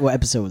 Dude, that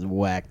episode was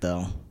whack,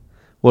 though.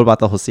 What about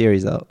the whole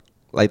series, though?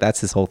 Like,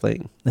 that's his whole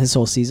thing. This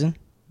whole season?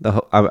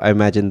 I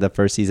imagine the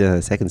first season and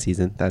the second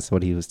season, that's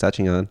what he was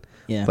touching on.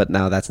 Yeah. But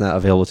now that's not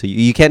available to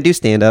you. You can't do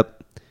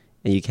stand-up,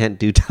 and you can't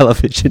do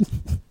television.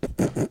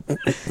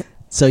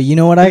 So you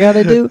know what I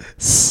gotta do?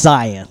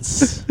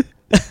 Science.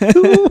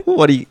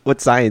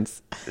 What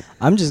science?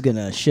 I'm just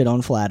gonna shit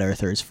on flat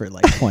earthers for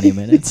like 20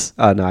 minutes.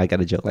 Oh, no, I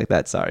got a joke like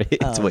that. Sorry.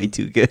 It's way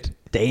too good.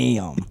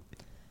 Damn.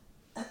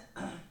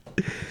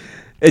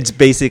 It's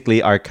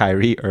basically our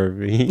Kyrie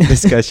Irving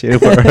discussion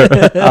where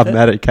I'm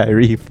mad at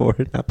Kyrie for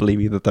not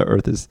believing that the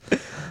earth is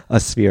a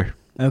sphere.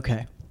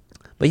 Okay.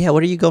 But yeah,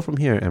 where do you go from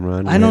here,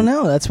 Imran? I don't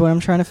know. That's what I'm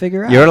trying to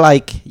figure out. You're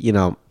like,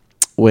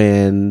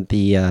 when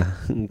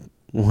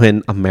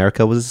when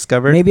America was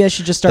discovered. Maybe I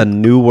should just start. The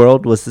New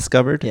World was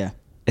discovered. Yeah.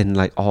 And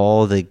like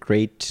all the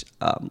great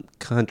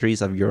countries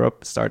of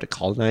Europe started to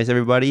colonize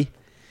everybody.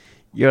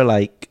 You're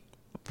like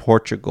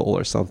Portugal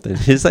or something.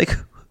 It's like,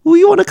 who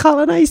you want to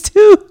colonize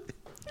too?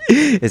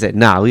 Is it,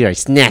 nah, we already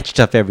snatched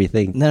up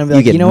everything. And then I'll be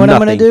like, you know what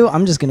I'm going to do?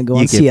 I'm just going to go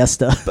on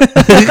siesta.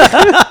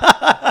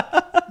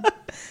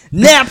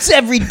 Naps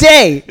every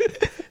day.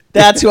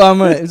 That's who I'm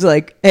going to. It's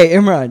like, hey,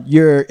 Imran,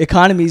 your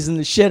economy's in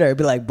the shitter. I'd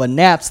be like, but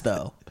naps,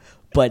 though.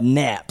 But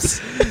naps.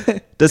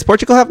 Does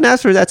Portugal have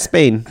naps or is that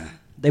Spain?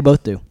 They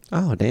both do.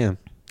 Oh, damn.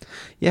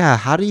 Yeah,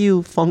 how do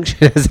you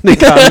function as an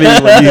economy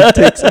when you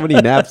take so many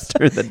naps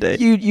during the day?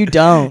 You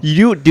don't.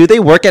 Do they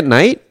work at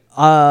night?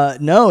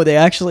 No, they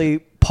actually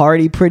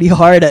party pretty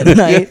hard at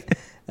night.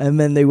 And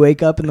then they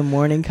wake up in the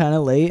morning kind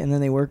of late, and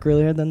then they work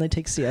really hard. Then they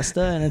take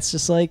siesta, and it's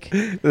just like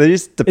They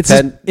just it's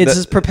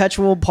this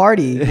perpetual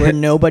party where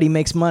nobody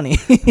makes money.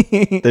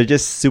 They're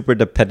just super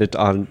dependent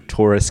on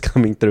tourists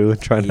coming through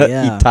and trying to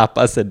Yeah. eat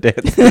tapas and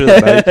dance through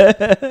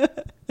the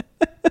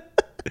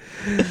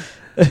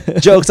night.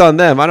 Joke's on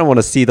them. I don't want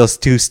to see those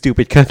two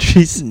stupid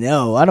countries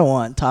No, I don't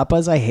want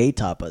tapas. I hate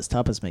tapas.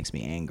 Tapas makes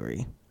me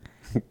angry.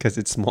 because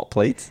it's small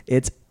plates.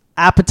 It's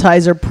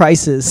appetizer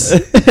prices.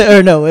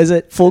 Or no, is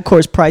it full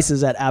course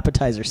prices at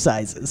appetizer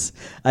sizes?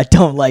 I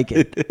don't like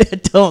it. I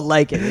don't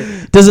like it.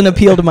 It doesn't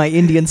appeal to my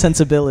Indian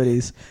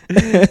sensibilities.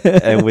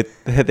 And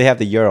they have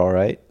the euro,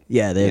 right?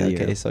 Yeah, they have the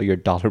okay, euro. so your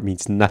dollar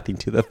means nothing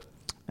to them.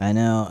 I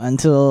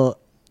know.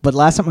 But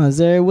last time I was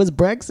there, it was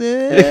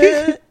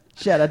Brexit.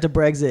 Shout out to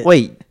Brexit.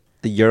 Wait,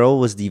 the euro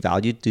was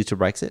devalued due to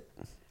Brexit?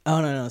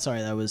 Oh, no.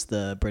 Sorry, that was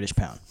the British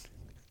pound.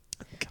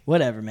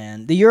 Whatever,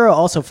 man. The euro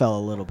also fell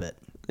a little bit.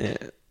 Yeah.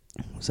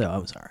 So I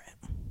was all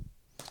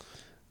right.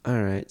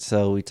 All right.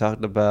 So we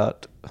talked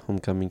about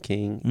Homecoming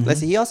King. Mm-hmm.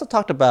 Let's see. He also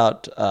talked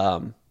about,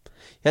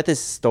 he had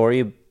this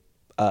story.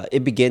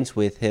 It begins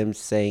with him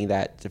saying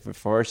that for the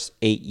first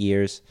 8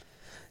 years,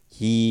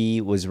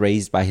 he was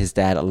raised by his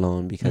dad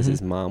alone because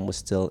his mom was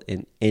still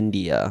in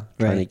India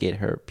trying to get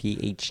her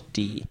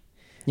PhD.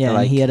 Yeah, And,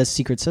 and he had a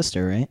secret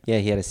sister, right? Yeah,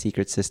 he had a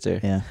secret sister.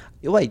 Yeah.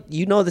 Wait,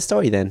 you know the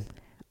story then?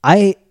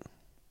 I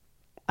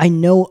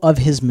know of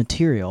his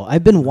material.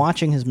 I've been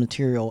watching his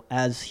material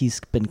as he's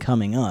been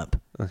coming up.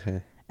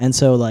 Okay. And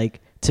so,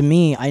 like, to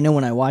me, I know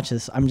when I watch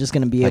this, I'm just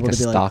going to be able to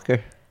be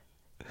stalker?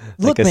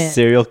 Look, like a man,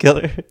 serial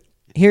killer?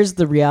 here's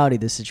the reality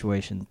of the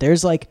situation.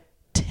 There's like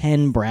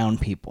 10 brown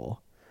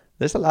people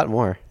There's a lot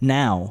more.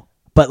 now,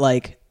 but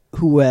like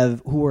who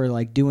are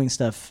like doing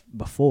stuff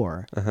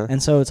before.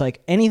 And so it's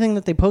like anything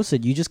that they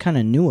posted, you just kind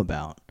of knew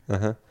about.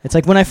 It's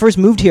like when I first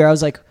moved here, I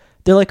was like,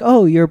 they're like,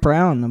 oh, you're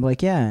brown. I'm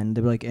like, yeah. And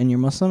they're like, and you're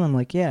Muslim? I'm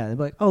like, yeah. They're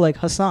like, oh, like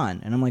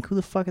Hassan. And I'm like, who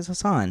the fuck is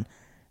Hassan?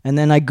 And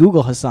then I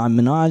Google Hassan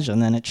Minaj,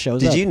 and then it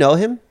shows up. Did you know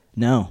him?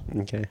 No.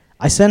 Okay.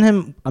 I sent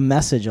him a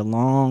message a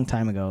long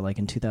time ago, like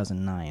in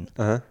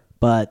 2009.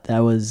 But that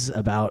was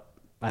about,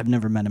 I've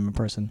never met him in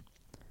person.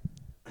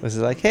 Was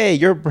it like, hey,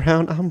 you're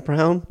brown, I'm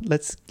brown,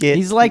 let's get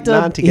He's liked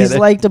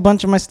a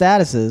bunch of my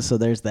statuses, so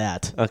there's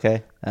that.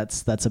 Okay.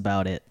 That's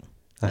about it.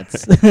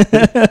 That's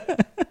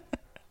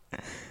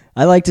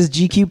I liked his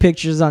GQ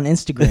pictures on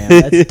Instagram.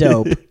 That's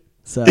dope.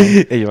 So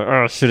and you're like,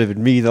 oh, should have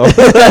been me though.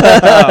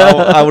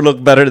 I would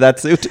look better in that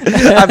suit.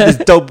 I have this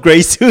dope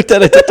gray suit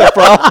that I took to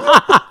prom.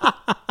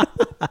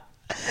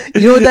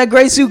 You know what that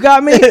gray suit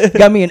got me?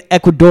 Got me an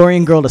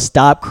Ecuadorian girl to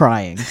stop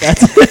crying.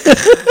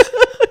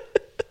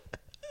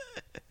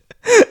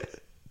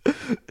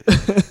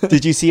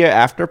 Did you see her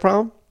after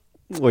prom?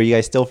 Were you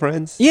guys still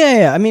friends?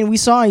 Yeah. I mean, we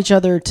saw each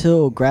other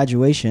till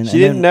graduation.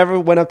 She never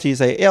went up to you and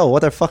say, yo,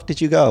 what the fuck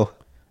did you go?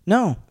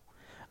 No.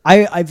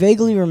 I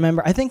vaguely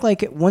remember. I think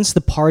like once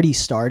the party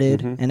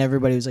started and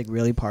everybody was like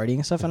really partying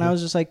and stuff, and I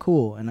was just like,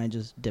 cool, and I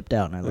just dipped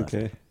out and I left.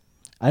 Okay.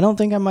 I don't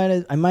think I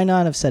might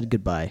not have said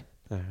goodbye.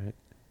 All right.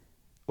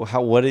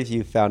 Well, what if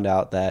you found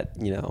out that,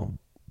 you know,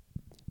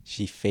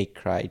 she fake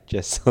cried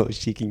just so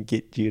she can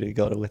get you to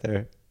go with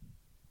her?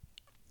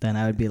 Then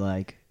I would be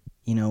like,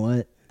 you know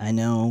what? I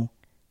don't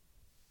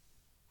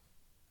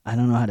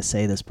know how to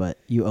say this, but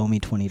you owe me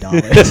 $20.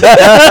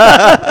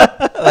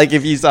 Like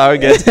if you saw her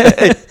get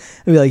I'd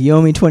be like, you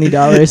owe me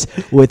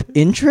 $20 with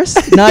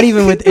interest? Not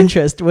even with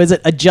interest. Was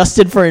it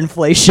adjusted for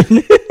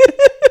inflation?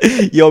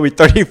 You owe me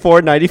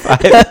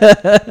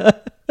 $34.95.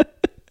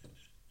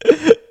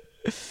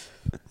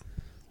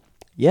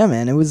 Yeah,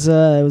 man, it was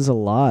a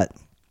lot.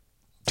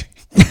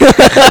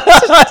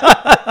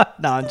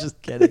 No, I'm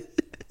just kidding.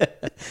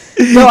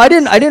 No, I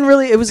didn't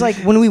really. It was like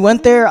when we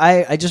went there,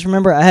 I just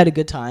remember I had a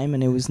good time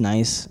and it was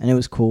nice and it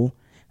was cool.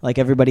 Like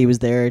everybody was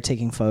there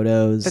taking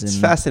photos. It's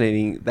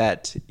fascinating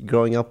that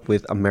growing up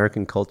with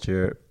American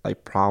culture,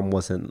 like prom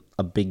wasn't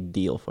a big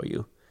deal for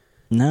you.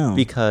 No.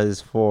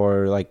 Because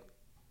for like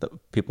the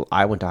people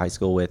I went to high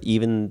school with,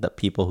 even the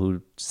people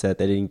who said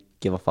they didn't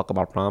give a fuck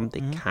about prom,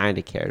 they kind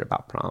of cared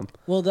about prom.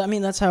 Well, I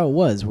mean, that's how it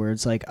was, where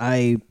it's like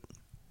I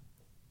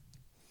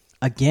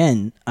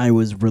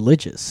was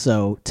religious.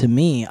 So to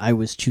me, I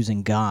was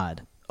choosing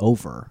God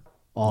over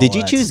all Did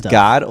you choose stuff.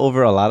 God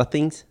over a lot of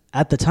things?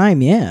 At the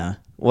time, yeah.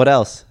 What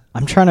else? I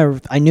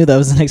knew that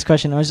was the next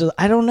question.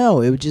 I don't know.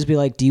 It would just be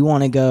like, do you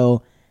want to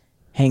go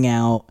hang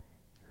out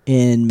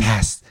in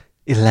past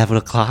 11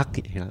 o'clock?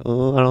 You're like,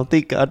 oh, I don't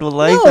think God will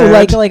like no,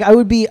 that. like I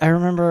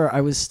remember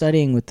I was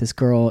studying with this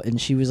girl and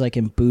she was like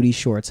in booty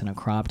shorts and a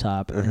crop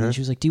top. And then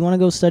she was like, do you want to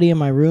go study in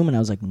my room? And I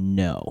was like,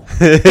 no.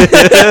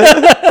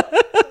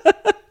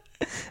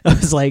 I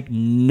was like,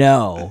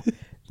 no,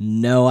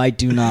 I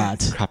do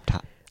not. Crop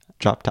top,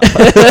 drop top.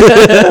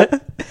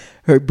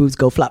 Her boobs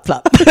go flop,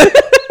 flop.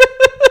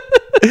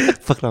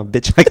 Fucking on,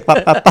 bitch. Like,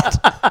 flop, flop, flop.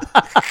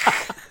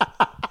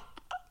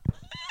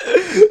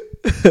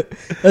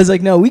 I was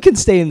like, no, we can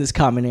stay in this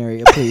common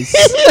area, please.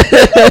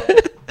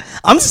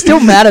 I'm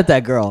still mad at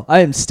that girl. I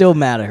am still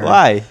mad at her.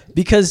 Why?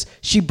 Because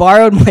she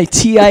borrowed my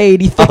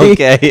TI-83.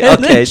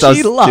 Okay, so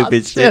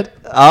stupid shit. It.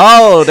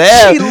 Oh,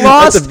 damn. She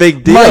lost That's a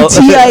big deal. my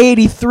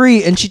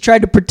TI-83, and she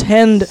tried to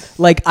pretend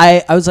like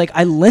I was like,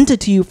 I lent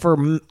it to you for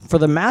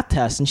the math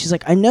test, and she's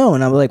like, I know,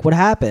 and I was like, what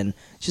happened?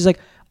 She's like,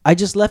 I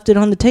just left it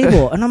on the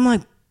table, and I'm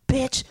like,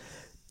 bitch,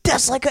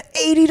 that's like an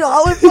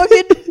 $80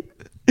 fucking.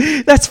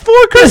 That's 4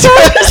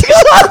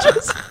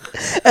 croissants.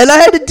 And I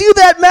had to do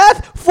that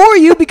math for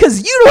you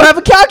because you don't have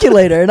a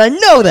calculator, and I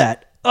know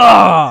that.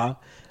 Ah,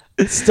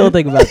 still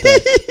think about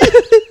that.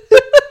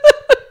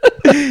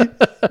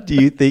 Do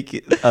you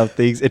think of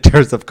things in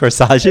terms of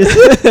corsages?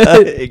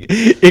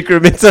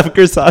 Increments of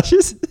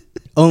corsages?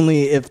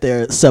 Only if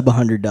they're sub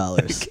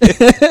 $100. Okay.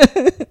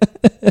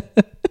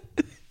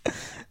 I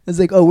was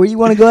like, oh, where you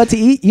want to go out to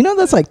eat? You know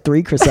that's like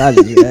 3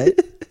 corsages, right?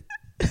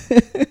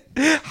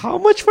 How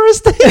much for a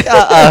steak?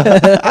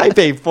 I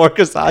paid 4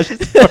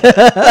 corsages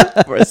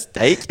for a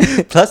steak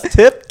plus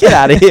tip. Get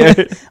out of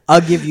here.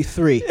 I'll give you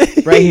 3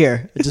 right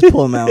here. Just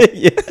pull them out.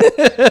 Yeah.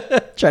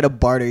 Try to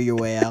barter your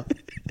way out.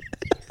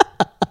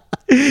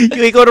 You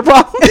ain't going to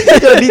prom. You're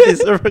gonna need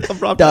this.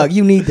 Dog,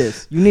 you need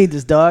this. You need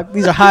this, dog.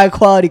 These are high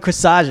quality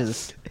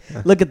corsages.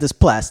 Look at this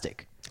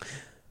plastic.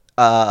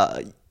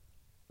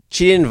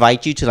 She didn't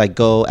invite you to like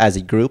go as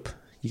a group.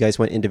 You guys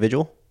went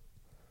individual.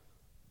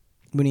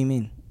 What do you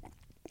mean?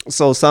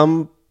 So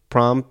some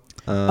prom.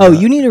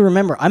 You need to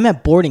remember, I'm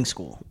at boarding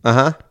school.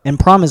 And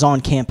prom is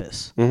on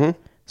campus.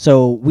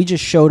 So we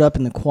just showed up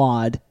in the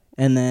quad.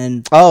 And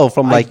then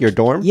from like your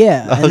dorm?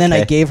 Yeah. Okay. And then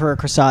I gave her a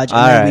corsage.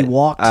 And then we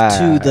walked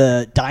to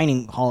the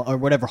dining hall or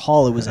whatever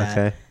hall it was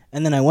at.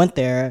 And then I went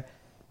there.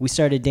 We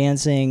started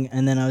dancing.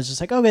 And then I was just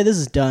like, okay, this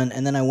is done.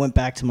 And then I went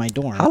back to my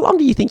dorm. How long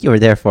do you think you were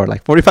there for?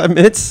 Like 45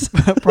 minutes?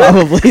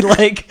 Probably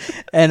like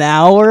an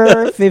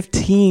hour,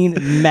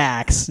 15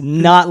 max.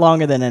 Not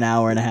longer than an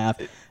hour and a half.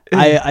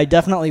 I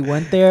definitely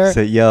went there.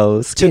 So,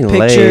 it's took getting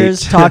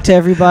pictures, late. Talked to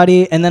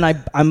everybody, and then I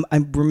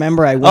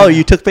remember I went. Oh,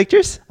 you took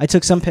pictures? I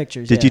took some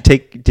pictures. Did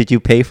you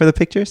pay for the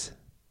pictures?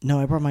 No,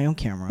 I brought my own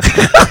camera. What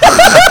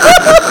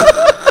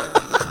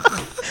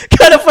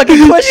kind of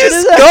fucking question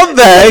is that?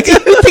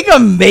 Scumbag. You think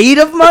I'm made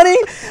of money?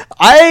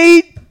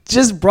 I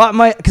just brought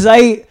because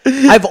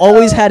I've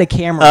always had a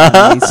camera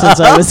on me since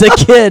I was a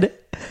kid.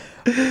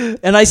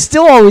 And I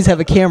still always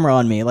have a camera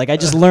on me. Like, I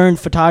just learned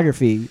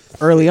photography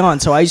early on,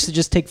 so I used to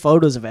just take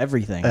photos of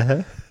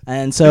everything.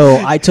 And so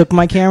I took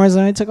my cameras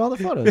and I took all the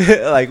photos.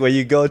 Like when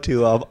you go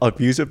to a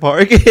amusement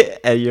park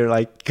and you're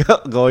like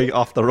going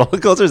off the roller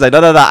coasters, like,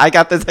 no, I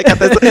got this.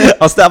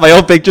 I'll snap my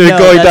own picture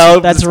going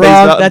down. That's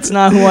wrong. Mountain. That's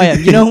not who I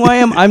am. You know who I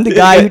am? I'm the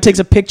guy who takes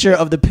a picture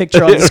of the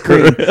picture on the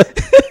screen.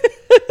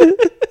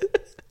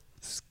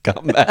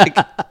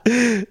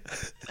 Scumbag.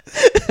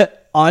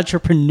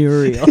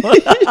 Entrepreneurial.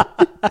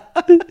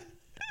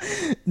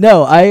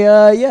 No,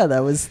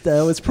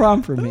 that was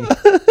prom for me.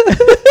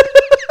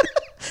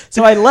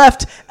 So I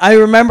left. I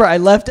remember I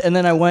left, and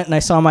then I went and I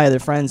saw my other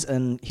friends,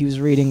 and he was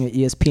reading an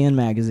ESPN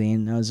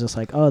magazine. And I was just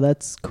like, oh,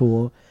 that's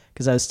cool,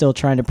 because I was still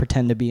trying to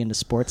pretend to be into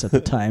sports at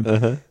the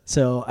time.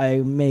 So I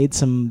made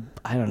some,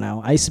 I don't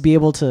know. I used to be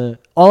able to,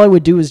 all I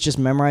would do is just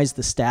memorize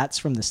the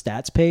stats from the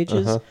stats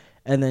pages.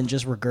 And then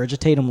just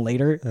regurgitate them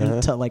later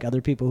and tell like other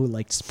people who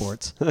liked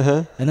sports.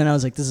 And then I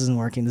was like, this isn't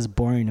working. This is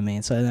boring to me.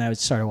 And so then I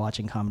started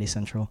watching Comedy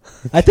Central.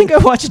 I think I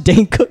watched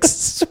Dane Cook's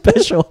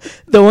special,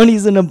 the one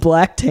he's in a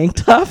black tank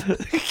top.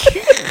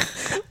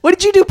 What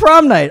did you do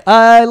prom night?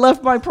 I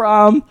left my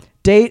prom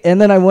date and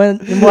then I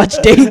went and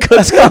watched Dane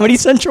Cook's Comedy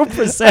Central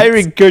Presents. I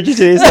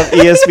regurgitated some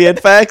ESPN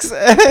facts.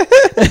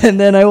 And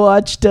then I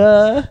watched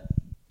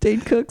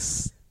Dane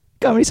Cook's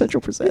Comedy Central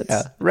Presents.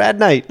 Yeah, rad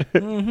night.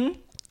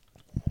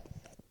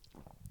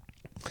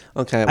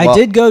 Okay, well, I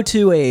did go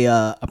to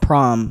a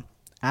prom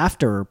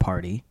after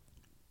party.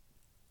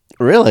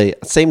 Really?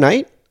 Same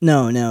night?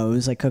 No, it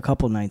was like a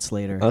couple nights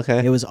later.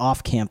 Okay. It was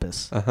off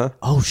campus.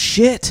 Oh,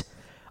 shit.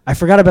 I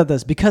forgot about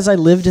this. Because I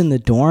lived in the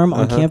dorm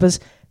on campus,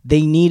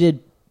 they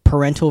needed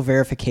parental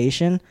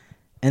verification,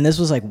 and this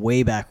was like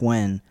way back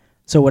when.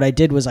 So what I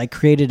did was I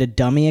created a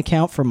dummy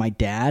account for my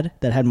dad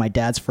that had my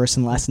dad's first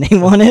and last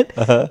name on it,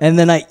 and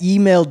then I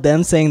emailed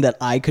them saying that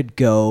I could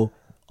go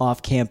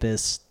off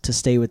campus to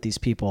stay with these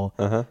people.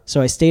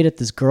 So I stayed at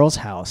this girl's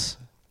house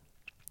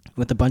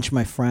with a bunch of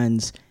my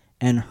friends,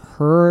 and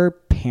her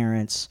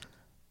parents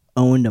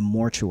owned a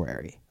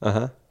mortuary.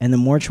 And the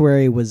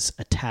mortuary was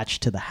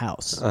attached to the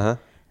house.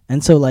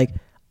 And so like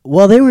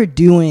while they were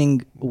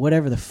doing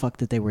whatever the fuck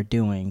that they were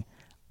doing,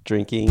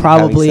 drinking,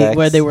 probably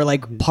where they were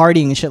like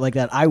partying and shit like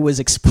that, I was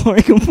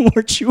exploring a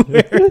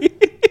mortuary.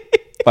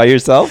 By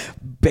yourself?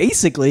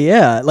 Basically,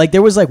 yeah. Like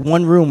there was like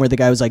one room where the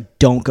guy was like,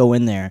 don't go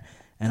in there.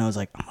 And I was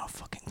like, I'm not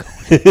fucking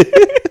going.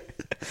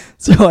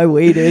 So I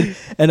waited,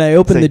 and I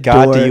opened the door.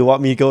 God, do you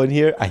want me to go in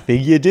here? I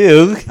think you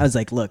do. I was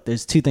like, look,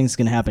 there's two things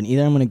going to happen.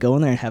 Either I'm going to go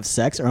in there and have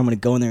sex, or I'm going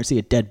to go in there and see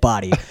a dead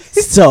body.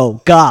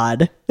 So,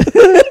 God.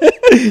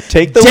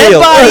 Take the dead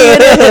wheel. Body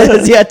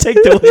it is. Yeah,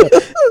 take the wheel.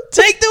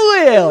 Take the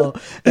wheel.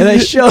 And I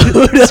showed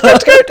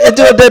skirt,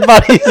 into a dead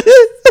body.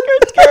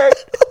 skirt.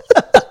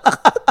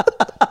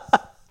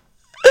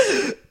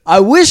 I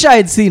wish I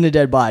had seen a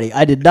dead body.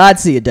 I did not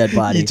see a dead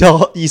body.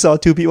 You saw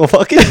two people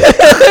fucking?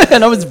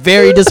 And I was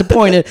very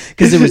disappointed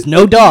because there was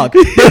no dog.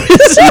 There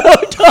was no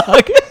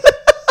dog.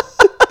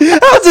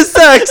 How's it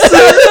sex?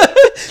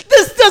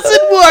 This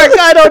doesn't work.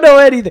 I don't know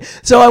anything.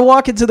 So I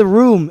walk into the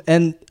room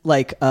and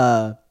like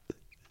it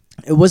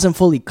wasn't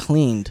fully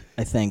cleaned,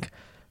 I think.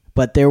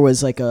 But there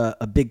was like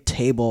a big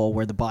table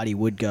where the body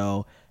would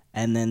go,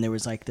 and then there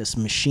was like this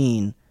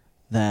machine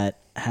that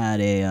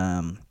had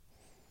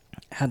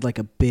had like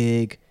a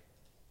big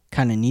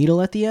kind of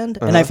needle at the end.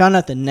 And I found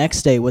out the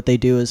next day what they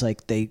do is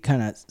like they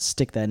kind of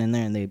stick that in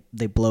there and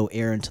they blow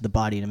air into the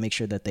body to make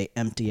sure that they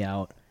empty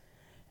out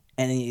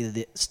any of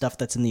the stuff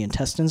that's in the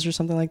intestines or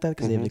something like that,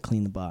 because they have to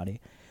clean the body.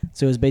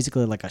 So it was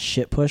basically like a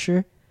shit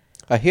pusher.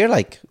 I hear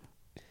like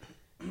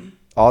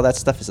all that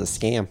stuff is a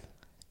scam.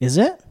 Is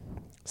it?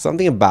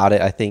 Something about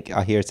it,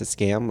 I hear it's a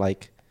scam,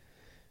 like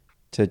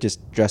to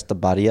just dress the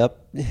body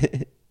up.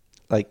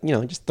 Like,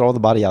 just throw the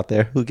body out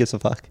there. Who gives a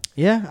fuck?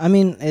 Yeah, I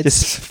mean, it's...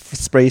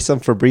 Just spray some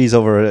Febreze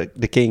over a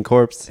decaying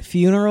corpse.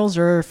 Funerals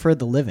are for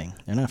the living.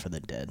 They're not for the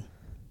dead.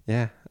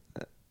 Yeah.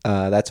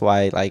 That's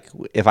why, like,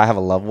 if I have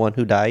a loved one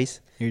who dies...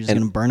 You're just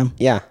going to burn them?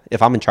 Yeah.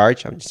 If I'm in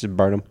charge, I'm just going to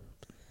burn them.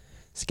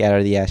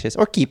 Scatter the ashes.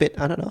 Or keep it.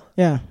 I don't know.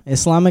 Yeah.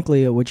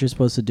 Islamically, what you're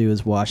supposed to do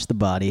is wash the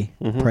body,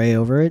 pray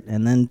over it,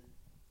 and then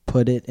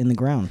put it in the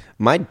ground.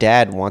 My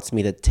dad wants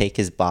me to take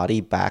his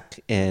body back,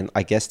 and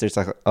I guess there's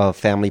like a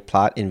family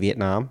plot in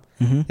Vietnam,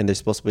 and there's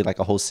supposed to be like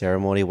a whole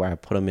ceremony where I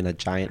put him in a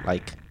giant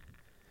like.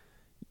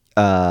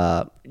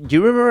 Do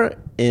you remember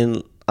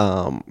in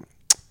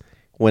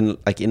when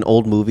like in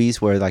old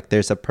movies where like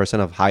there's a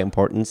person of high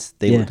importance,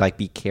 they would like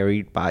be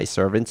carried by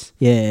servants?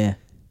 Yeah.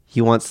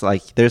 He wants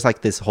like there's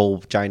like this whole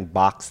giant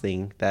box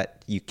thing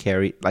that you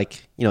carry,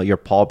 like your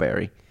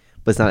pallbearer,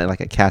 but it's not in like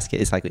a casket.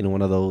 It's like in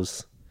one of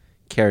those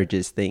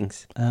carriages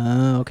things.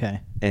 Oh, okay.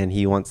 And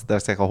he wants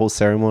there's like a whole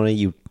ceremony.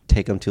 You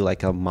take him to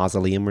like a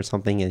mausoleum or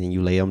something, and then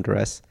you lay him to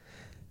rest.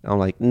 And I'm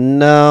like,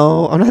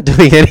 no, I'm not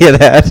doing any of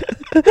that.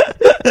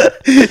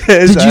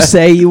 Did you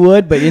say you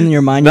would? But in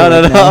your mind, no.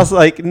 I was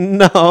like,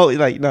 no.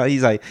 Like, no.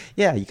 He's like,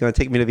 yeah, you gonna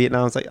take me to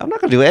Vietnam? I was like, I'm not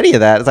gonna do any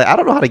of that. It's like, I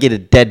don't know how to get a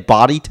dead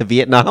body to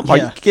Vietnam. Are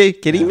you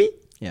kidding me?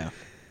 Yeah.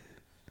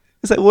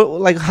 It's like,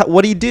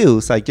 what do you do?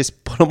 It's like,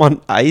 just put them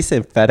on ice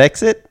and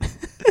FedEx it.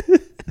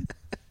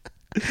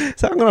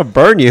 So I'm gonna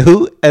burn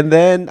you, and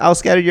then I'll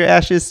scatter your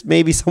ashes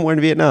maybe somewhere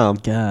in Vietnam.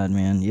 God,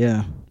 man,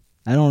 yeah.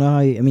 I don't know how.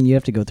 I mean, you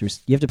have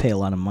to pay a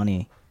lot of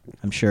money.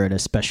 I'm sure to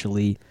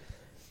especially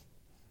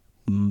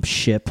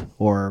ship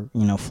or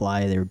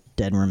fly their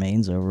dead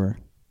remains over.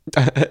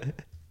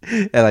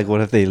 And like,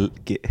 what if they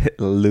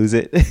lose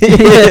it?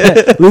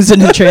 Lose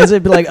it in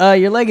transit. Be like,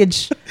 your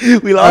luggage.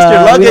 We lost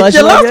your luggage.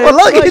 You lost my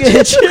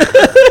luggage.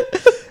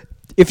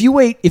 If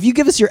you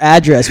give us your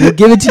address, we'll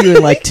give it to you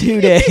in like 2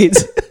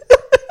 days.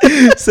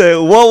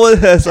 So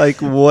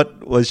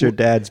what was your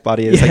dad's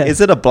body? It's like,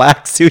 is it a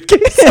black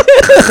suitcase?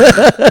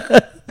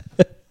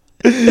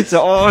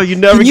 So, you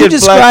never Can get you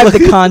describe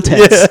black the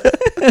context?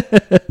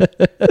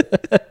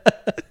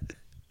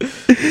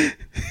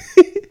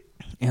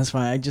 Yeah. That's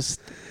fine. I it's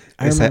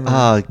remember.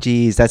 like, oh,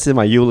 geez, that's in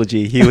my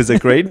eulogy. He was a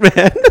great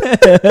man.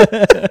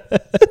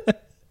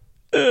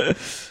 I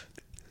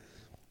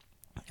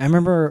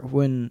remember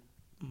when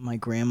my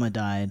grandma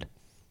died.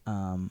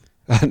 An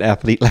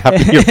athlete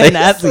laughed in your face. An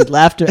athlete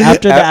laughed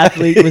after the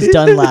athlete was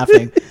done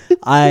laughing.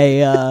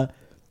 I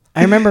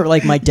remember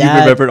like my dad.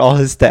 You remembered all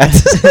his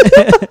stats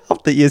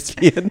off the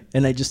ESPN.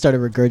 And I just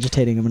started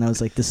regurgitating them, and I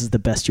was like, this is the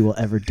best you will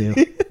ever do.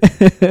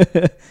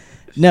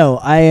 No,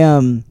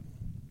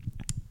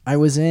 I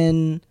was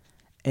in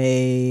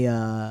we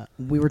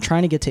were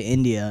trying to get to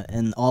India,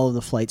 and all of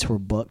the flights were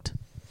booked.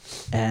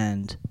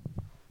 And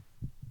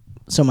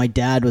so my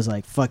dad was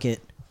like, fuck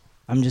it,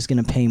 I'm just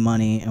going to pay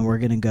money, and we're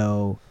going to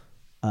go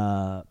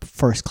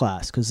first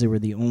class, because they were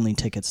the only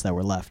tickets that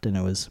were left. And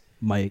it was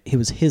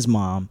his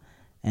mom,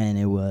 and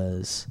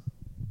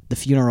the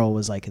funeral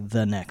was like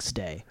the next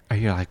day.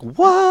 And you're like,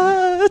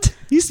 what?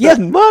 You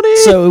spent money?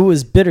 So it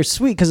was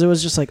bittersweet, because it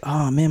was just like,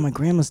 oh man, my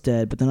grandma's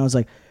dead. But then I was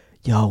like,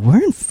 yo,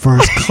 we're in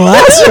first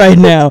class right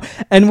now.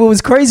 And what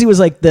was crazy was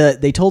like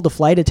they told the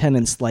flight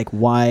attendants like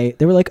why.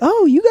 They were like,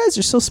 oh, you guys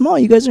are so small.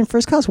 You guys are in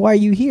first class. Why are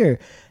you here?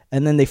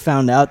 And then they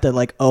found out that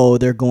like, oh,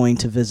 they're going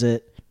to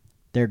visit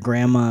their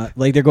grandma,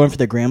 like they're going for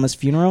their grandma's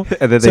funeral.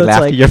 And then they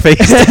laughed in your face.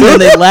 And then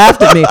they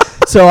laughed at me.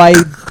 So I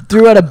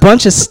threw out a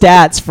bunch of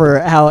stats for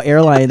how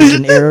airlines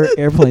and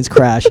airplanes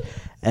crash.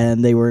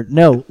 And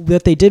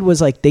what they did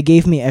was like they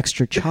gave me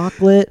extra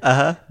chocolate.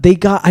 They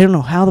got, I don't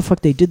know how the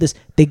fuck they did this.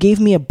 They gave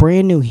me a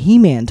brand new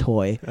He-Man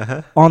toy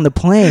on the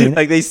plane.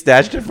 Like they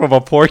snatched it from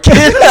a poor kid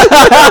from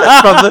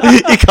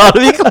the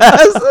economy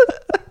class.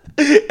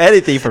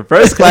 Anything for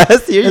first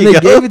class. Here and you they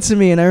go. gave it to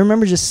me, and I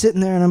remember just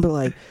sitting there, and I'm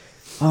like,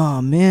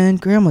 oh man,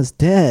 grandma's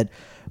dead,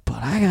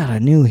 but I got a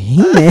new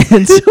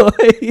He-Man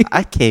toy.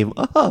 I came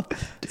up.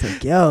 It's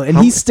like, yo, and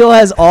he still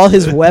has all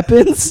his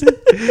weapons.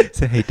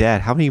 Say, hey,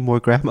 Dad, how many more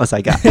grandmas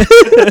I got?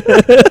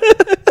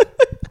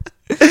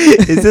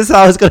 Is this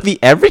how it's going to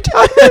be every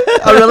time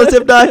a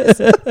relative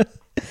dies?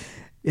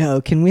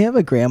 Yo, can we have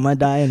a grandma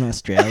die in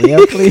Australia,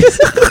 please?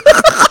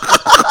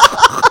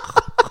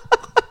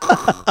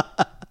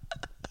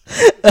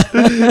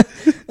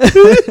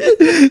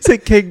 So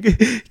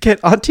can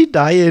Auntie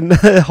die in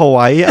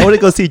Hawaii? I want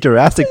to go see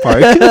Jurassic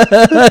Park.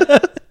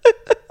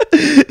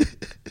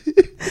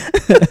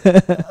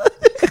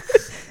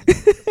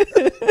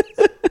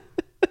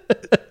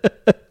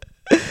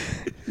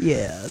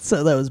 Yeah,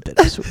 so that was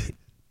bittersweet.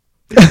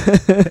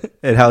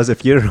 And how was the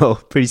funeral?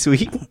 Pretty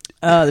sweet.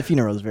 The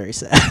funeral was very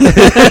sad.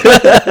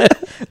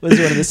 It was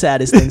one of the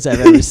saddest things I've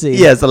ever seen.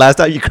 Yeah, it's the last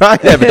time you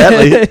cried,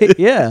 evidently.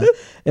 Yeah,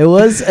 it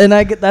was, and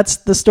that's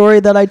the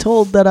story that I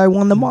told that I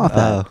won the moth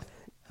at,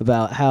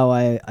 about how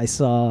I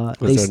saw.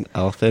 Was there an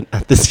elephant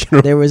at this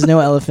funeral? There was no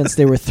elephants.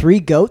 There were 3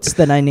 goats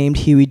that I named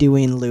Huey,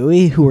 Dewey, and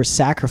Louie, who were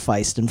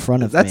sacrificed in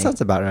front of me. That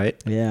sounds about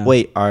right. Yeah.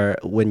 Wait,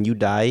 when you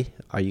die,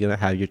 are you gonna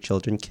have your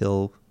children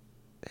kill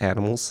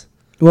animals?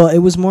 Well, it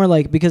was more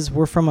like, because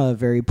we're from a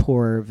very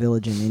poor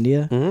village in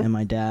India, and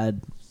my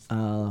dad,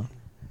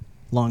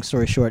 long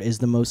story short, is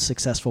the most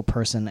successful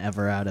person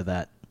ever out of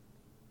that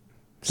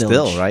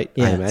village. Still, right?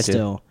 Yeah, I imagine.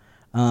 still.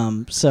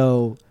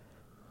 So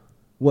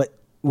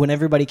when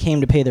everybody came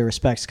to pay their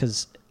respects,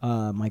 because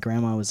my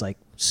grandma was like,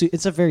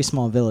 it's a very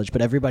small village,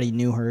 but everybody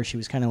knew her. She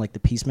was kind of like the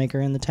peacemaker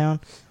in the town.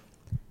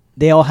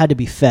 They all had to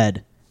be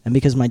fed. And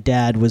because my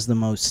dad was the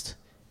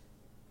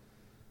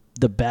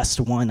best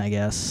one, I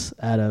guess,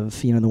 out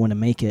of, the one to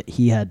make it,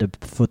 he had to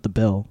foot the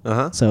bill.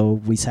 So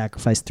we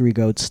sacrificed 3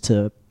 goats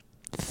to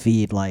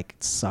feed a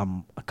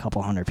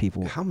couple hundred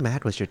people. How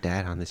mad was your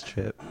dad on this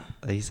trip?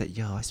 He said,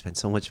 "Yo, I spent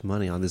so much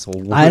money on this whole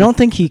woman." I don't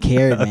think he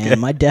cared, man.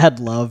 My dad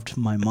loved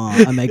my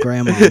mom, my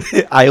grandma.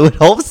 I would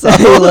hope so.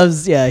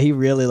 He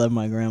really loved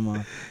my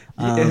grandma.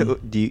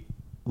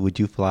 Would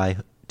you fly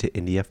to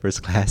India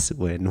first class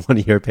when one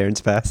of your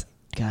parents passed?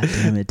 God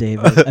damn it,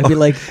 David. I'd be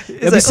like,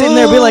 I'd be sitting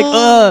there, be like,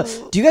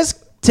 do you guys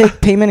take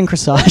payment in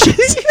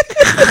corsages?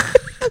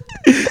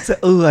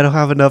 I don't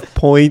have enough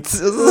points.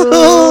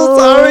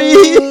 Sorry.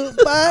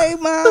 Bye,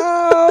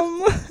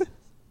 Mom.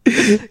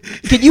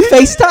 Can you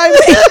FaceTime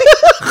me?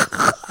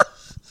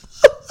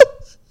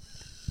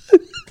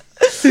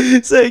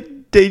 It's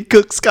like Dane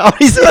Cook's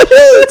comedy.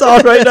 It's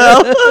on right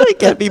now. I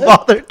can't be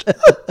bothered.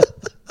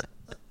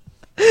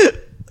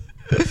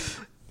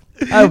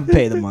 I would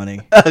pay the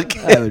money.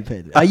 Okay. I would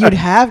pay. You'd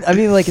have. I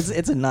mean, it's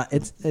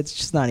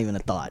just not even a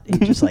thought. You're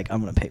just like, I'm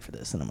gonna pay for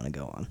this, and I'm gonna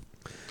go on.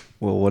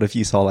 Well, what if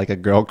you saw a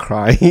girl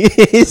crying?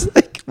 It's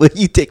like, will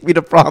you take me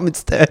to prom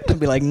instead? I'd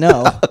be like,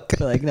 no. Okay.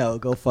 Be like, no,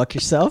 go fuck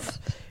yourself.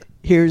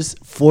 Here's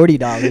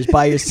 $40.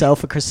 Buy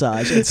yourself a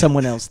corsage and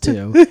someone else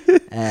too,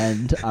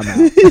 and I'm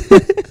out.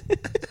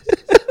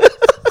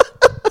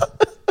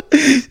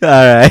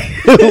 All right.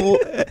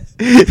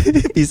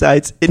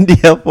 Besides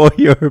India for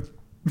your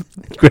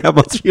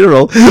grandma's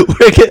funeral,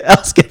 where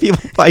else can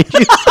people find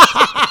you?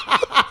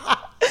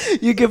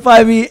 You can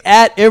find me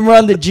at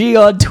Imran the G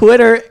on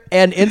Twitter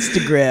and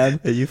Instagram.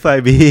 And you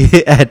find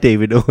me at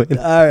David Owen.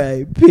 All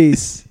right.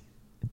 Peace.